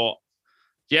said before,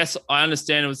 yes, I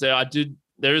understand it was there.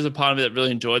 There is a part of me that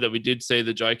really enjoyed that we did see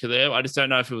the Joker there. I just don't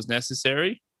know if it was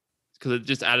necessary, because it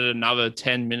just added another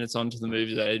 10 minutes onto the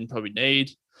movie that I didn't probably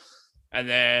need. And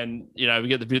then, we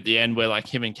get the bit at the end where like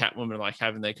him and Catwoman are like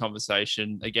having their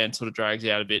conversation, again, sort of drags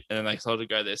out a bit, and then they sort of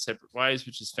go their separate ways,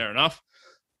 which is fair enough.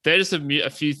 They're just a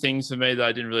few things for me that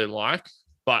I didn't really like.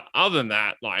 But other than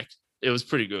that, like, it was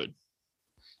pretty good.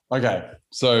 Okay.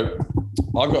 So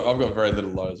I've got very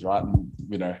little lows, right? And,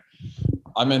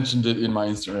 I mentioned it in my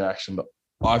instant reaction, but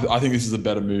I think this is a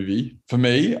better movie. For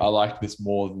me, I like this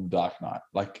more than Dark Knight.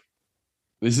 Like,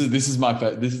 this is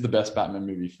the best Batman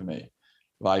movie for me.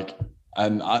 Like,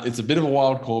 and it's a bit of a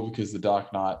wild call because the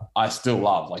Dark Knight I still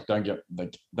love. Like, don't get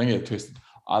it twisted.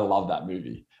 I love that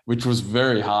movie, which was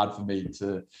very hard for me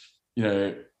to,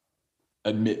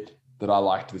 admit that I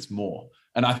liked this more.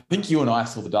 And I think you and I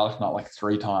saw the Dark Knight like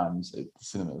 3 times at the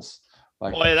cinemas.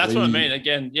 Like, oh yeah, that's what I mean.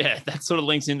 Again, yeah, that sort of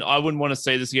links in. I wouldn't want to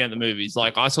see this again at the movies.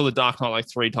 Like, I saw the Dark Knight like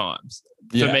 3 times.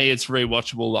 For me, it's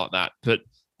rewatchable like that. But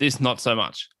this, not so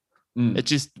much. It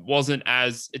just wasn't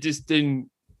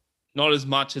not as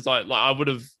much as I would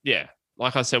have. Yeah,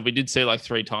 like I said, we did see like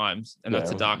 3 times, and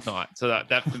that's a Dark Knight. So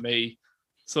that for me,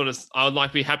 sort of, I would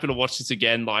like be happy to watch this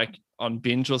again, like on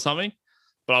binge or something,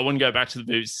 but I wouldn't go back to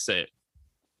the movies to see it.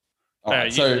 All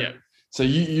right, so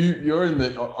you're in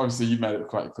the, obviously you made it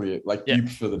quite clear, like you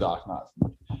prefer the Dark Knight.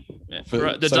 Yeah.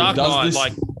 The Dark Knight,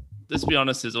 like, let's be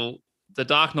honest, Sizzle, the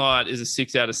Dark Knight is a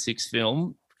 6 out of 6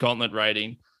 film, Gauntlet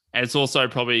rating, and it's also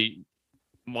probably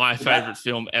my favorite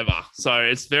film ever. So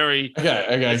it's very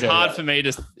hard for me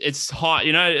to. It's hard,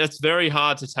 it's very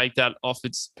hard to take that off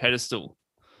its pedestal.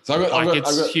 So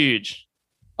it's huge.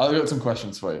 I've got some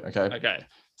questions for you. Okay.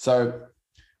 So,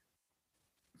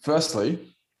 firstly,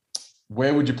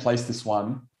 where would you place this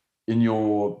one in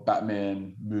your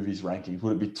Batman movies rankings?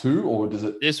 Would it be 2, or does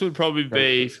it? This would probably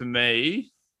be, for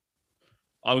me,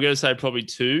 I'm going to say probably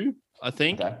 2, I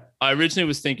think. Okay. I originally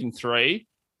was thinking 3.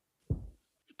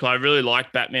 I really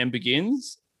liked Batman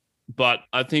Begins, but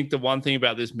I think the one thing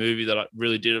about this movie that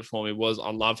really did it for me was I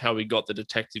loved how we got the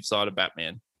detective side of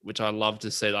Batman, which I love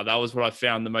to see. Like, that was what I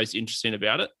found the most interesting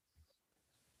about it.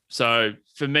 So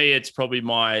for me, it's probably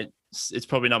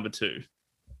number 2.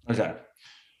 Okay.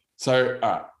 So, all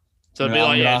right. So it'd be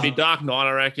like, yeah, it'd be Dark Knight,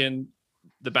 I reckon.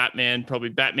 The Batman, probably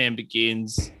Batman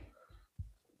Begins.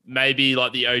 Maybe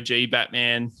like the OG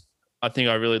Batman, I think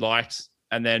I really liked.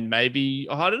 And then maybe,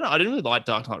 I don't know. I didn't really like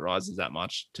Dark Knight Rises that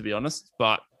much, to be honest.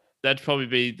 But that'd probably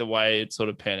be the way it sort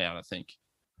of pan out, I think.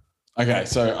 Okay,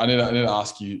 so I need to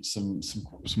ask you some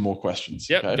more questions.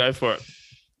 Yep, okay? Go for it.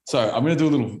 So I'm going to do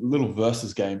a little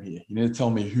versus game here. You need to tell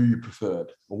me who you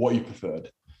preferred or what you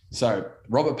preferred. So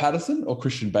Robert Pattinson or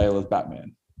Christian Bale as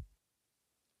Batman?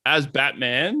 As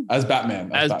Batman? As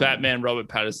Batman. As Batman, Robert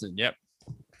Pattinson. Yep.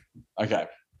 Okay.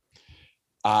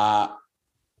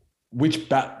 Which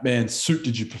Batman suit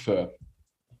did you prefer?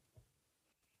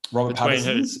 Robert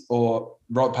Pattinson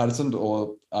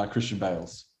or Christian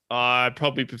Bale's? I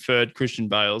probably preferred Christian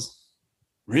Bale's.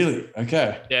 Really?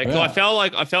 Okay. Yeah, because I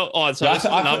felt. Oh, so yeah, this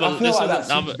is another. I feel like that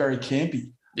seems very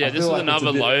campy. Yeah, this is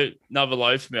another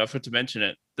low for me. I forgot to mention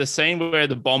it. The scene where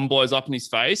the bomb blows up in his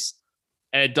face,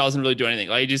 and it doesn't really do anything.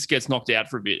 Like he just gets knocked out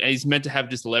for a bit, and he's meant to have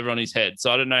just a lever on his head.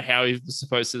 So I don't know how he was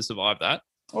supposed to survive that.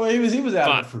 Well, he was out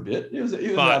of it for a bit. He was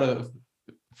out of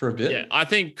for a bit. Yeah, I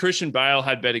think Christian Bale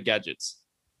had better gadgets.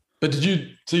 But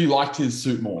so you liked his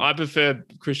suit more? I prefer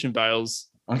Christian Bale's.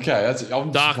 Okay,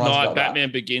 I'm Dark Knight,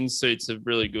 Batman Begins suits are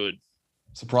really good.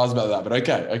 Surprised about that, but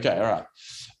okay, all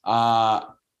right.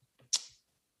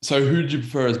 So who did you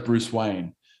prefer as Bruce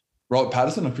Wayne? Robert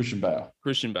Pattinson or Christian Bale?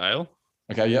 Christian Bale.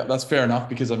 Okay, yeah, that's fair enough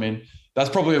because I mean that's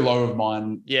probably a low of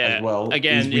mine as well.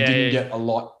 Again, we didn't get a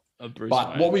lot of Bruce but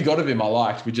Wayne. What we got of him, I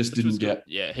liked. We just didn't get.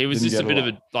 Yeah, he was just a bit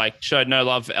of a showed no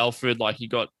love for Alfred. Like he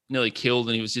got nearly killed,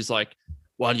 and he was just like,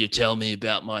 "Why do you tell me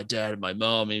about my dad and my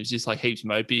mom?" He was just like heaps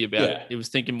mopey about it. He was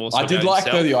thinking more. So I did like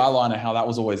though the eyeliner, how that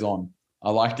was always on.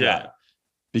 I liked that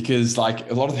because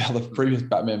like a lot of the other previous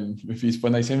Batman movies,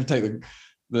 when they seem to take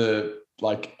the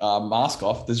mask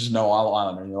off, there's just no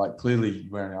eyeliner, and you're like clearly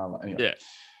wearing eyeliner. Anyway. Yeah.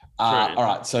 All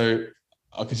right, so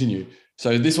I'll continue.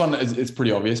 So this one is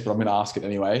pretty obvious, but I'm going to ask it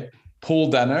anyway. Paul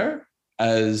Dano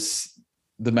as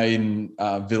the main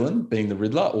villain, being the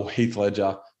Riddler, or Heath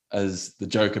Ledger as the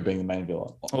Joker, being the main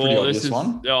villain? Pretty obvious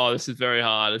one. Oh, this is very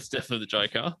hard. It's definitely the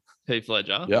Joker, Heath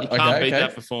Ledger. Yeah, you can't beat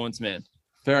that performance, man.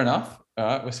 Fair enough. All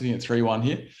right, we're sitting at 3-1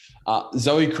 here.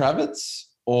 Zoe Kravitz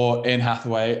or Anne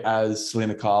Hathaway as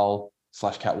Selena Kyle /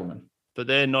 Catwoman? But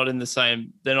they're not in the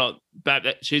same. They're not.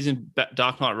 She's in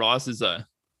Dark Knight Rises though,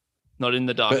 not in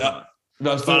the Dark Knight.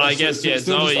 But I guess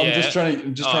Zoe. I'm just trying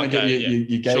to get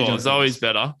your gauge. Sure, Zoe's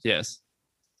better. Yes.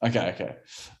 Okay.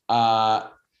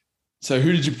 So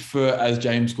who did you prefer as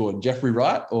James Gordon, Jeffrey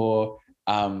Wright or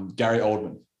Gary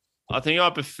Oldman? I think I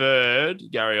preferred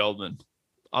Gary Oldman.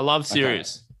 I love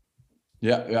Sirius.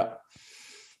 Okay. Yeah.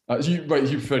 You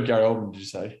preferred Gary Oldman? Did you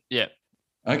say? Yeah.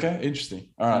 Okay, interesting.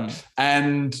 All right.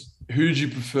 And who did you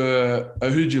prefer?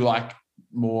 Who did you like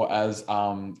more as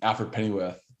Alfred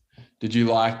Pennyworth? Did you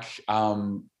like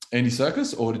Andy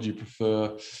Serkis or did you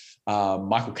prefer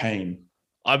Michael Caine?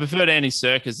 I preferred Andy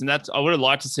Serkis, and I would have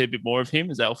liked to see a bit more of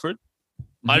him as Alfred.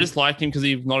 I just liked him because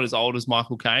he's not as old as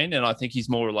Michael Caine, and I think he's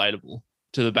more relatable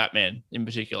to the Batman in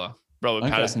particular, Robert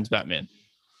Pattinson's Batman.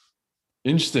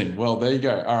 Interesting. Well, there you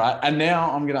go. All right. And now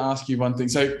I'm going to ask you one thing.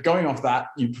 So going off that,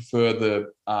 you prefer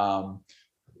the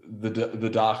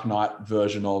Dark Knight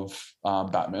version of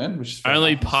Batman, which is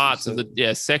only parts of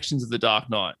sections of the Dark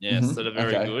Knight. Yes, that are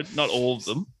very good. Not all of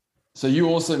them. So you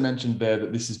also mentioned there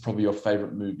that this is probably your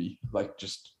favorite movie, like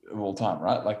just of all time,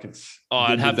 right? Like it's. Oh,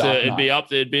 I'd have to. It'd be up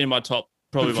there. It'd be in my top.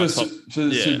 Probably my top for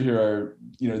the superhero,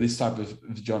 this type of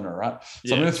genre, right?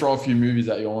 So I'm going to throw a few movies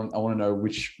at you. I want to know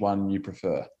which one you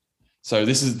prefer. So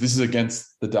this is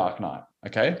against The Dark Knight,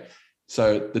 okay?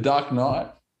 So The Dark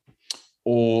Knight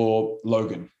or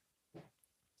Logan?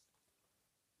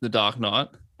 The Dark Knight.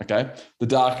 Okay. The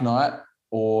Dark Knight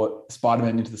or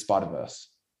Spider-Man Into the Spider-Verse?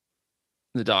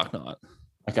 The Dark Knight.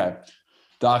 Okay.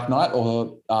 Dark Knight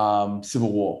or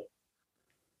Civil War?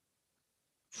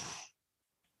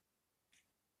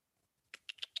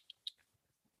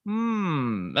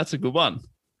 That's a good one.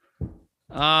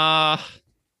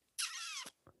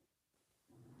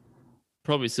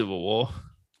 Probably Civil War.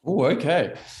 Oh,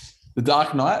 okay. The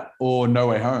Dark Knight or No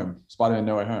Way Home? Spider-Man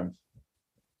No Way Home.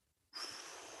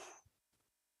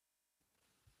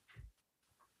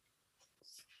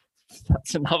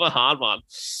 That's another hard one.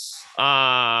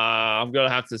 I'm going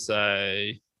to have to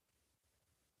say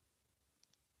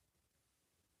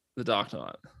The Dark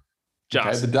Knight.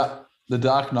 Okay, the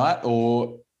Dark Knight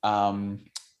or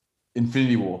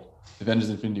Infinity War? Avengers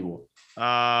Infinity War.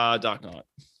 Dark Knight.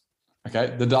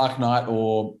 Okay, The Dark Knight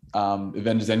or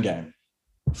Avengers Endgame?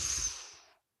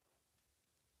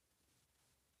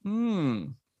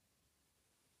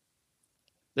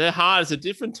 They're hard. It's a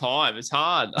different time. It's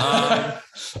hard.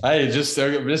 Hey, just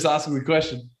asking the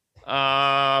question.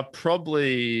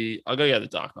 Probably I gotta go the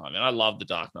Dark Knight, man. I love the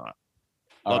Dark Knight.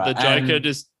 All Like right, the Joker,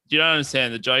 and- you don't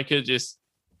understand. The Joker just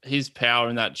his power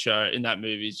in that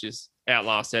movie is just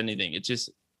outlasts anything. It's just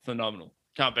phenomenal.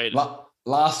 Can't beat it.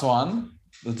 Last one,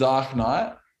 The Dark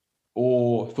Knight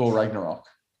or Thor Ragnarok?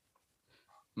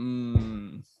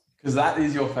 Because that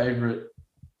is your favorite.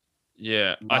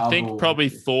 Yeah, I think Marvel. probably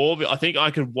Thor. But I think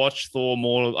I could watch Thor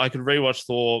more. I could rewatch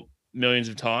Thor millions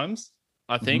of times.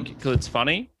 I think because it's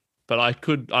funny. But I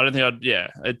don't think I'd. Yeah,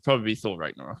 it'd probably be Thor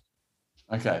Ragnarok.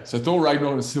 Okay, so Thor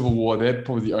Ragnarok and Civil War, they're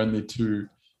probably the only two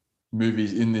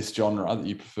movies in this genre that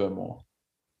you prefer more.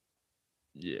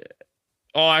 Yeah.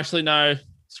 Oh, actually, no.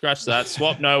 Scratch that.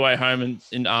 Swap No Way Home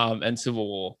and Civil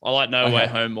War. I like No Way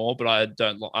Home more, but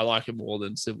I like it more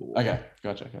than Civil War. Okay,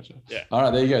 gotcha. Yeah. All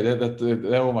right, there you go.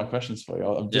 They're all my questions for you.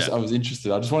 I was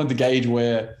interested. I just wanted to gauge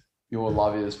where your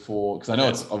love is for, because I know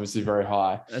it's obviously very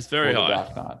high. It's very high.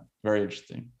 Dark Knight. Very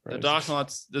interesting. The Dark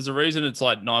Knight's, there's a reason it's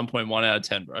like 9.1 out of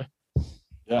 10, bro.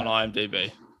 Yeah. On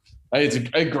IMDb. Hey, it's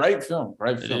a great film.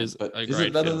 Great film. Is but a is great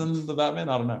it better film. than the Batman?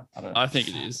 I don't know. I think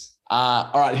it is.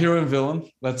 All right, hero and villain.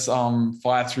 Let's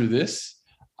fire through this.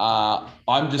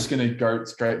 I'm just gonna go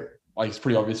straight. Like, it's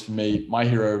pretty obvious for me. My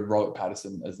hero, Robert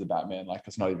Pattinson, as the Batman. Like,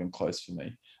 it's not even close for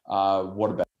me.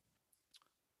 What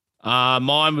about?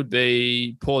 Mine would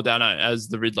be Paul Dano as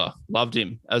the Riddler. Loved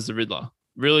him as the Riddler.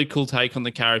 Really cool take on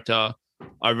the character.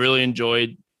 I really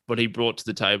enjoyed what he brought to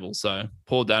the table. So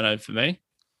Paul Dano for me.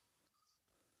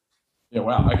 Yeah.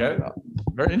 Wow. Okay.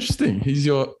 Very interesting. He's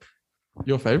your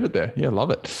favorite there. Yeah.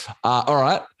 Love it. All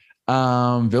right.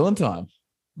 Villain time.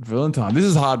 This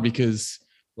is hard because,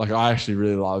 like, I actually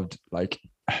really loved, like,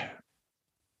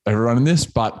 everyone in this,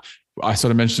 but I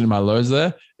sort of mentioned in my lows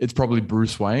there, it's probably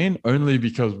Bruce Wayne, only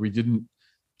because we didn't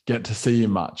get to see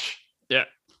him much. Yeah.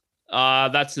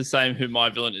 That's the same who my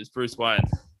villain is, Bruce Wayne.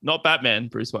 Not Batman,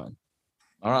 Bruce Wayne.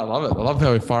 All right, love it. I love how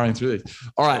we're firing through these.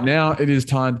 All right, now it is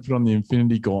time to put on the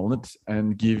Infinity Gauntlet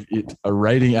and give it a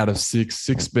rating out of 6.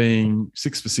 6 being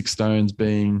 6 for 6 stones,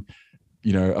 being,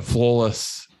 a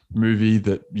flawless movie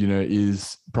that,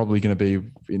 is probably going to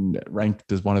be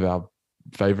ranked as one of our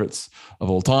favorites of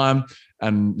all time,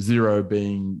 and 0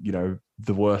 being,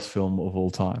 the worst film of all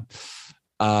time.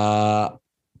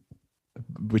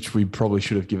 Which we probably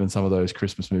should have given some of those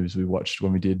Christmas movies we watched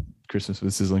when we did Christmas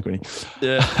with Sizzling Quinny.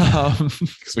 Yeah.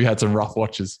 Because we had some rough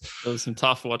watches. There was some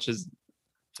tough watches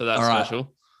for that All right.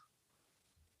 special.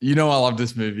 I love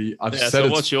this movie. So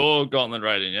what's your gauntlet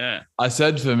rating? Yeah. I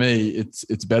said for me,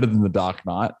 it's better than The Dark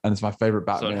Knight, and it's my favorite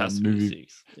Batman movie.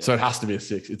 So it has to be a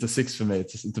 6. It's a 6 for me.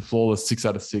 It's a flawless 6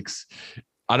 out of 6.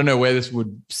 I don't know where this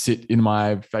would sit in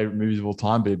my favorite movies of all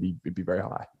time, but it'd be very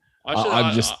high.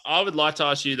 I would like to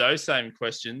ask you those same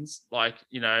questions. Like,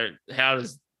 how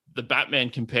does the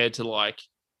Batman compare to, like,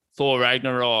 Thor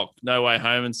Ragnarok, No Way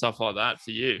Home, and stuff like that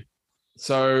for you?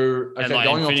 So, and like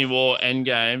Infinity War,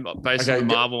 Endgame, based on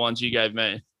the Marvel ones you gave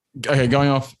me. Okay, going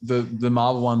off the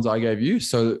Marvel ones I gave you.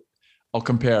 So I'll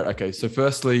compare it. Okay, so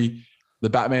firstly, the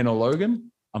Batman or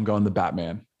Logan, I'm going the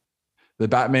Batman. The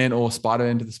Batman or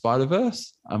Spider-Man to the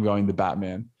Spider-Verse, I'm going the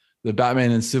Batman. The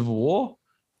Batman and Civil War,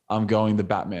 I'm going the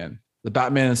Batman. The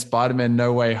Batman and Spider-Man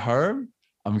No Way Home,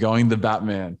 I'm going the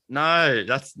Batman. No,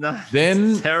 that's not.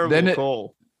 Then terrible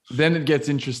call. Then it gets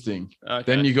interesting. Okay.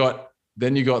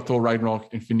 Then you got Thor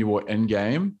Ragnarok, Infinity War,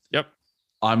 Endgame. Yep.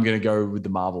 I'm gonna go with the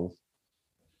Marvel.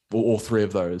 All 3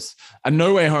 of those. And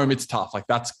No Way Home, it's tough. Like,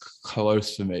 that's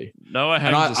close for me. No Way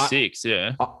Home's a 6.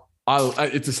 Yeah.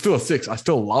 It's still a 6. I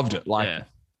still loved it.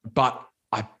 But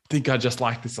I think I just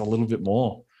like this a little bit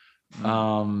more.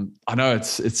 I know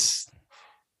it's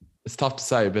tough to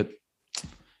say, but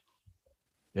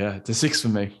yeah, it's a 6 for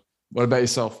me. What about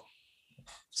yourself?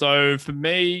 So for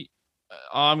me,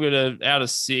 out of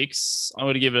 6, I'm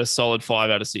gonna give it a solid 5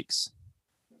 out of 6,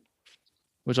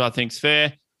 which I think is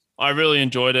fair. I really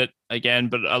enjoyed it again,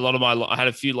 but I had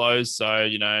a few lows, so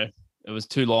it was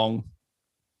too long.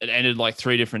 It ended like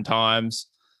 3 different times.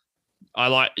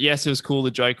 Yes, it was cool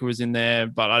the Joker was in there,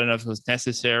 but I don't know if it was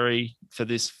necessary for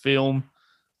this film.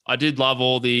 I did love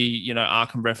all the,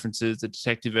 Arkham references, the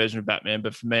detective version of Batman,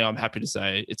 but for me, I'm happy to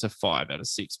say it's a 5 out of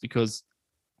 6, because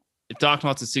if Dark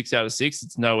Knight's a 6 out of 6,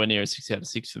 it's nowhere near a 6 out of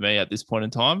 6 for me at this point in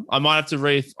time. I might have to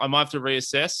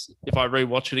reassess if I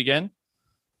rewatch it again,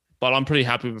 but I'm pretty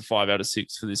happy with 5 out of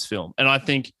 6 for this film. And I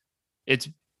think it's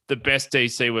the best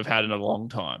DC we've had in a long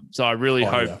time. So I really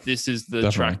hope this is the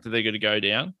track that they're going to go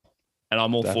down, and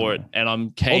I'm all for it. And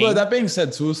I'm keen. Although that being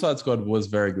said, Suicide Squad was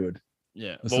very good.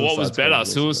 Yeah. But what was better,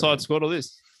 Suicide Squad or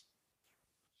this?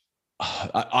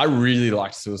 I really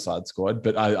liked Suicide Squad,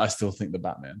 but I still think the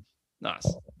Batman. Nice.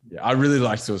 Yeah, I really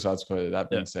liked Suicide Squad.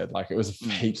 That being said, like it was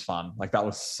heaps fun. Like that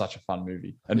was such a fun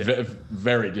movie and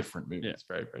very different movies.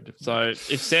 Yeah. Very, very different.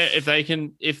 So if they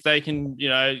can,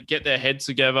 get their heads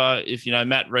together, if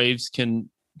Matt Reeves can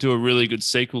do a really good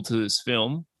sequel to this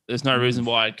film, there's no reason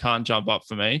why it can't jump up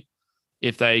for me.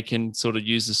 If they can sort of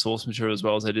use the source material as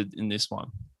well as they did in this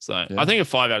one. So I think a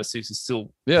 5 out of 6 is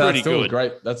still pretty good.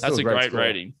 That's a great score.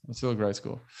 rating. That's still a great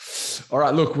score. All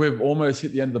right, look, we've almost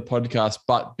hit the end of the podcast,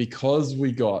 but because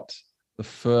we got the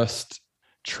first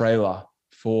trailer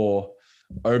for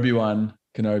Obi-Wan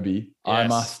Kenobi, I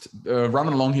must run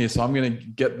along here. So I'm going to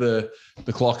get the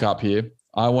clock up here.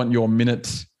 I want your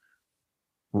minute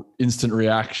instant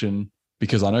reaction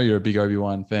because I know you're a big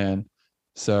Obi-Wan fan.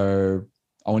 So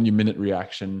I want your minute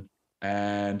reaction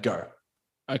and go.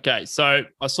 Okay, so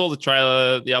I saw the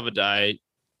trailer the other day.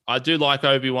 I do like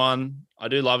Obi-Wan. I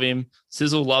do love him.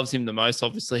 Sizzle loves him the most.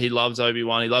 Obviously, he loves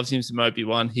Obi-Wan. He loves him some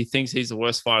Obi-Wan. He thinks he's the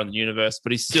worst fighter in the universe,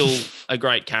 but he's still a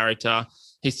great character.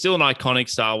 He's still an iconic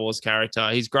Star Wars character.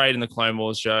 He's great in the Clone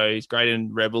Wars show. He's great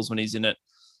in Rebels when he's in it.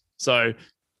 So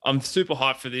I'm super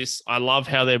hyped for this. I love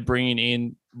how they're bringing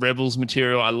in Rebels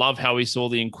material. I love how we saw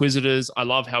the Inquisitors. I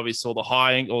love how we saw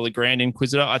the Grand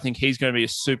Inquisitor. I think he's going to be a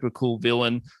super cool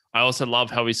villain. I also love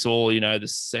how we saw, the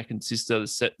second sister,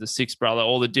 the sixth brother,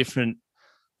 all the different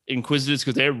Inquisitors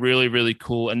because they're really, really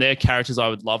cool. And they're characters I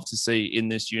would love to see in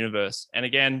this universe. And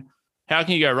again, how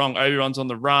can you go wrong? Obi-Wan's on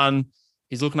the run.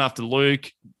 He's looking after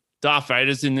Luke. Darth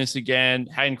Vader's in this again.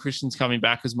 Hayden Christensen's coming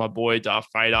back as my boy, Darth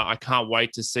Vader. I can't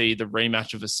wait to see the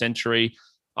rematch of a century.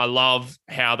 I love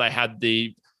how they had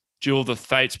the Duel of the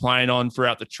Fates playing on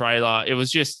throughout the trailer. It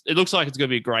looks like it's going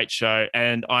to be a great show,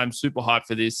 and I'm super hyped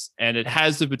for this. And it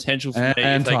has the potential for me,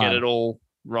 if they get it all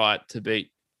right, to be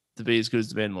as good as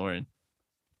the Mandalorian.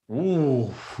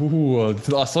 Ooh,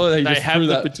 I saw that they have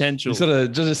the potential. You sort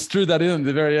of just threw that in at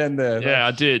the very end there. Yeah,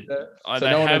 I did. They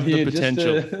have the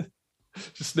potential.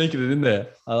 Just sneaking it in there.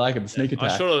 I like it. The sneak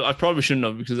attack. I probably shouldn't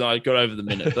have because I got over the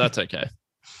minute, but that's okay.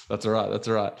 That's all right.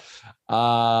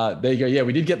 There you go. Yeah,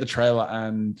 we did get the trailer,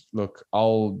 and look, I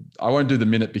won't do the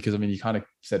minute because you kind of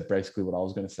said basically what I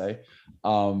was going to say.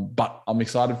 But I'm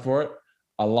excited for it.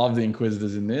 I love the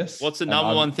Inquisitors in this. What's the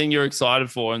number one thing you're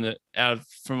excited for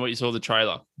from what you saw the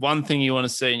trailer? One thing you want to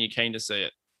see and you're keen to see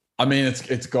it.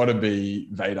 It's got to be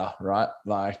Vader, right?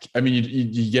 Like, you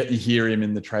hear him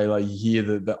in the trailer, you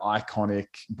hear the iconic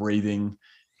breathing.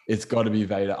 It's got to be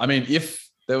Vader.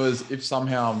 If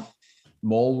somehow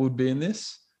Maul would be in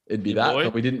this, it'd be that.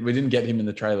 But we didn't get him in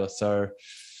the trailer, so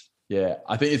yeah,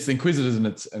 I think it's the Inquisitors and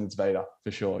it's Vader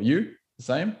for sure. You the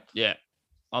same? Yeah,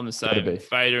 I'm the same.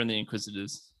 Vader and the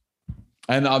Inquisitors.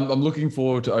 And I'm looking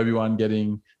forward to Obi-Wan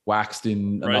getting waxed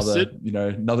in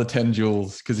another 10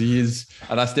 joules because he is,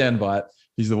 and I stand by it.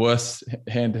 He's the worst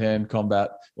hand-to-hand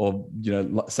combat or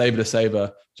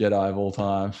saber-to-saber Jedi of all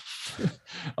time.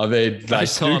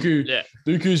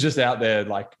 Dooku's just out there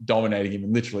like dominating him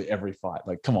in literally every fight.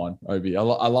 Like, come on, Obi. I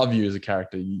love you as a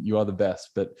character. You are the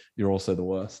best, but you're also the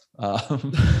worst.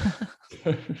 I'm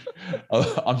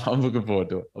looking forward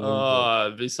to it.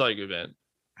 It'd be so good, man.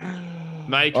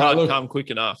 May can't come quick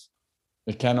enough.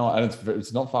 It cannot, and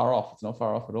it's not far off. It's not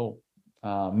far off at all.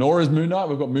 Nor is Moon Knight.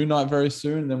 We've got Moon Knight very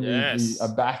soon. Then we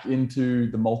are back into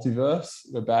the multiverse.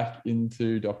 We're back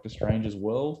into Doctor Strange's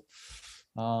world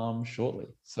shortly.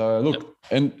 So look,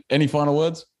 and any final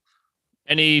words?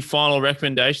 Any final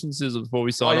recommendations before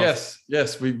we sign off?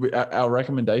 Yes. We our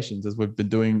recommendations as we've been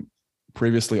doing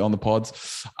previously on the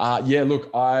pods. Look,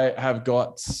 I have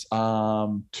got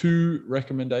 2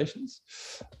 recommendations.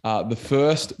 The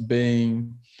first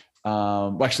being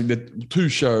the 2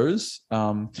 shows.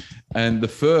 And the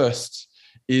first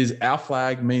is Our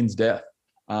Flag Means Death.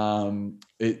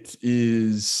 It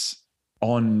is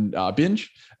on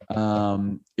Binge.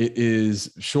 It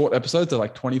is short episodes. They're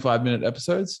like 25-minute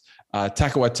episodes.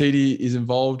 Taika Waititi is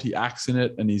involved. He acts in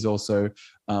it, and he's also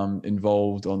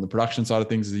involved on the production side of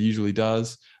things as he usually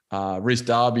does. Rhys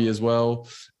Darby as well.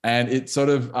 And it sort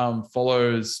of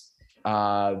follows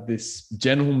this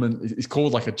gentleman. It's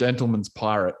called like a gentleman's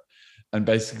pirate. And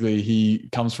basically he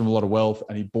comes from a lot of wealth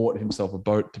and he bought himself a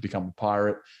boat to become a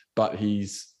pirate, but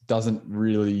doesn't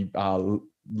really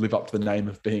live up to the name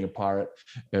of being a pirate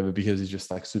because he's just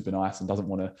like super nice and doesn't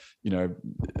want to,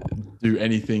 do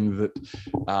anything that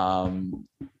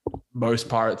most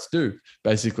pirates do,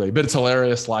 basically. But it's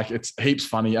hilarious. Like, it's heaps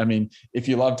funny. If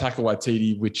you love Taika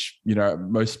Waititi, which,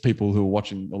 most people who are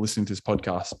watching or listening to this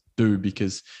podcast do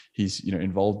because he's,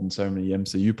 involved in so many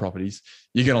MCU properties,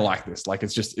 you're going to like this. Like,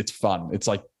 it's fun. It's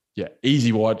like,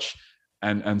 easy watch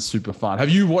and super fun. Have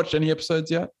you watched any episodes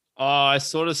yet? I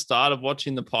sort of started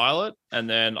watching the pilot, and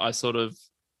then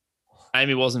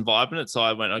Amy wasn't vibing it, so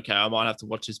I went, okay, I might have to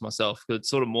watch this myself because it's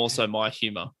sort of more so my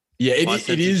humor. Yeah,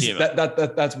 it is.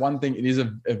 That's one thing. It is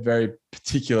a very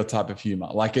particular type of humor.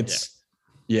 Like it's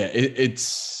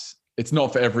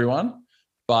not for everyone,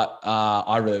 but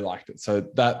I really liked it. So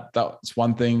that's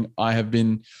one thing I have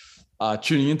been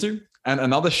tuning into. And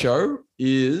another show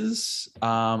is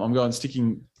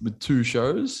sticking with 2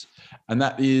 shows, and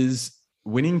that is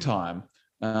Winning Time,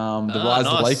 the Rise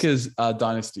of the Lakers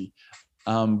dynasty,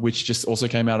 which just also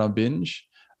came out on Binge,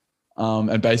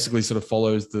 and basically sort of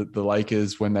follows the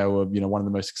Lakers when they were, one of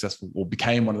the most successful, or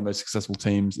became one of the most successful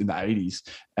teams in the 80s.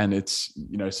 And it's,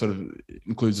 sort of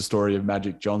includes the story of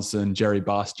Magic Johnson, Jerry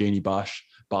Buss, Jeannie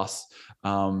Buss,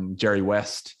 Jerry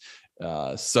West.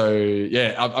 I've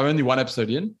only 1 episode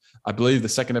in. I believe the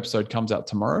 2nd episode comes out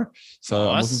tomorrow. So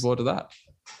nice. I'm looking forward to that.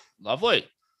 Lovely.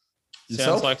 Yourself?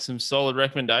 Sounds like some solid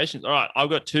recommendations. All right.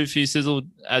 I've got 2 for you, Sizzle,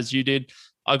 as you did.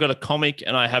 I've got a comic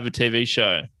and I have a TV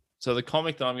show. So the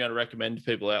comic that I'm going to recommend to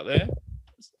people out there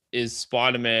is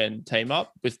Spider-Man Team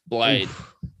Up with Blade.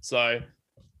 Oof. So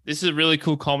this is a really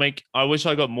cool comic. I wish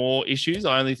I got more issues.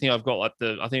 I only think I've got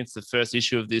I think it's the first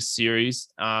issue of this series.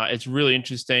 It's really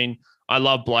interesting. I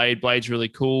love Blade. Blade's really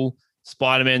cool.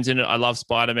 Spider-Man's in it. I love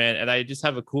Spider-Man. And they just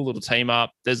have a cool little team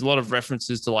up. There's a lot of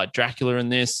references to like Dracula in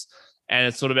this. And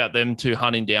it's sort of about them 2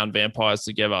 hunting down vampires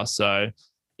together. So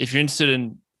if you're interested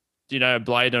in,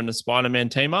 Blade and a Spider-Man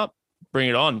team up, bring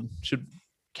it on.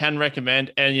 Can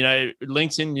recommend. And,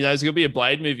 links in, there's going to be a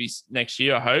Blade movie next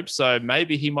year, I hope. So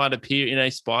maybe he might appear in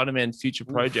a Spider-Man future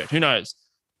project. Who knows?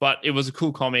 But it was a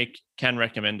cool comic. Can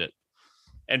recommend it.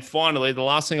 And finally, the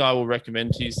last thing I will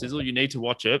recommend to you, Sizzle, you need to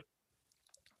watch it.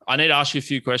 I need to ask you a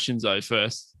few questions, though,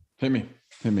 first. Hit me.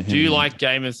 Do you like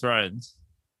Game of Thrones?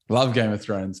 Love Game of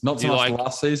Thrones. Not so much the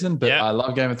last season, but I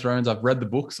love Game of Thrones. I've read the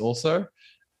books also.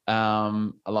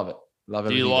 I love it. Love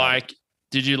it.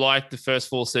 Did you like the first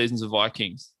 4 seasons of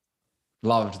Vikings?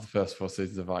 Loved the first 4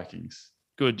 seasons of Vikings.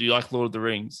 Good. Do you like Lord of the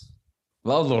Rings?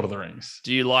 Love Lord of the Rings.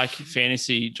 Do you like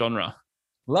fantasy genre?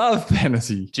 Love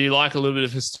fantasy. Do you like a little bit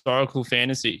of historical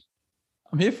fantasy?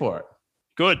 I'm here for it.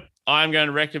 Good. I'm going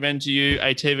to recommend to you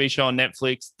a TV show on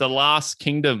Netflix, The Last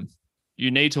Kingdom.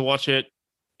 You need to watch it.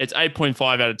 It's 8.5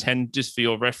 out of 10, just for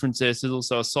your reference there, Sizzle.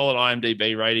 So a solid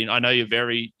IMDb rating. I know you're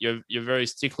very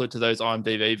stickler to those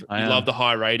IMDb. You love the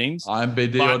high ratings.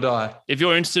 IMDb or die. If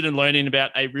you're interested in learning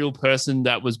about a real person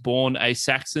that was born a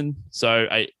Saxon, so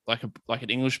like an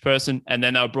English person, and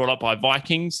then they were brought up by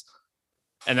Vikings,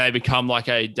 and they become like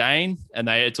a Dane, and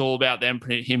it's all about him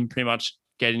pretty much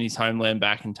getting his homeland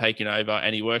back and taking over.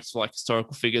 And he works for like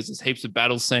historical figures. There's heaps of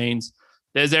battle scenes.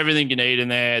 There's everything you need in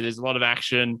there. There's a lot of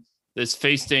action. There's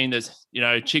feasting. There's,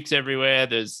 chicks everywhere.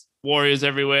 There's warriors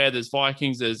everywhere. There's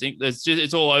Vikings. There's just,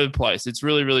 it's all over the place. It's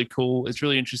really, really cool. It's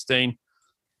really interesting.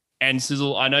 And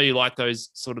Sizzle, I know you like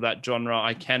those sort of that genre.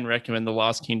 I can recommend The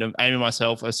Last Kingdom. Amy and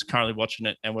myself are currently watching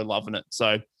it and we're loving it.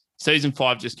 So season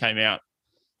 5 just came out.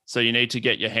 So you need to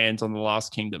get your hands on The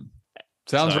Last Kingdom.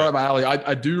 Sounds right, my alley.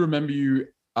 I do remember you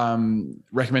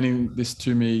recommending this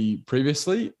to me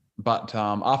previously, but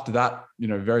after that,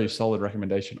 very solid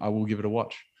recommendation. I will give it a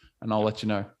watch and I'll let you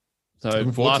know. So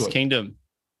Last Kingdom.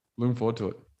 Looking forward to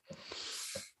it.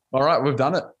 All right, we've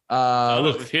done it.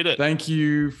 We've hit it. Thank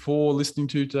you for listening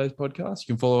to today's podcast.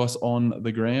 You can follow us on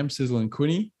the gram, Sizzle and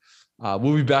Quinny.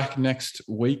 We'll be back next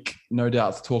week, no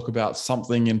doubt, to talk about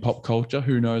something in pop culture.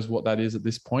 Who knows what that is at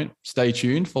this point? Stay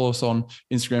tuned. Follow us on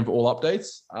Instagram for all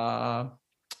updates.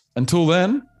 Until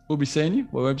then, we'll be seeing you.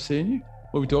 We won't be seeing you.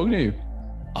 We'll be talking to you.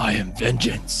 I am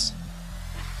vengeance.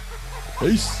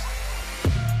 Peace.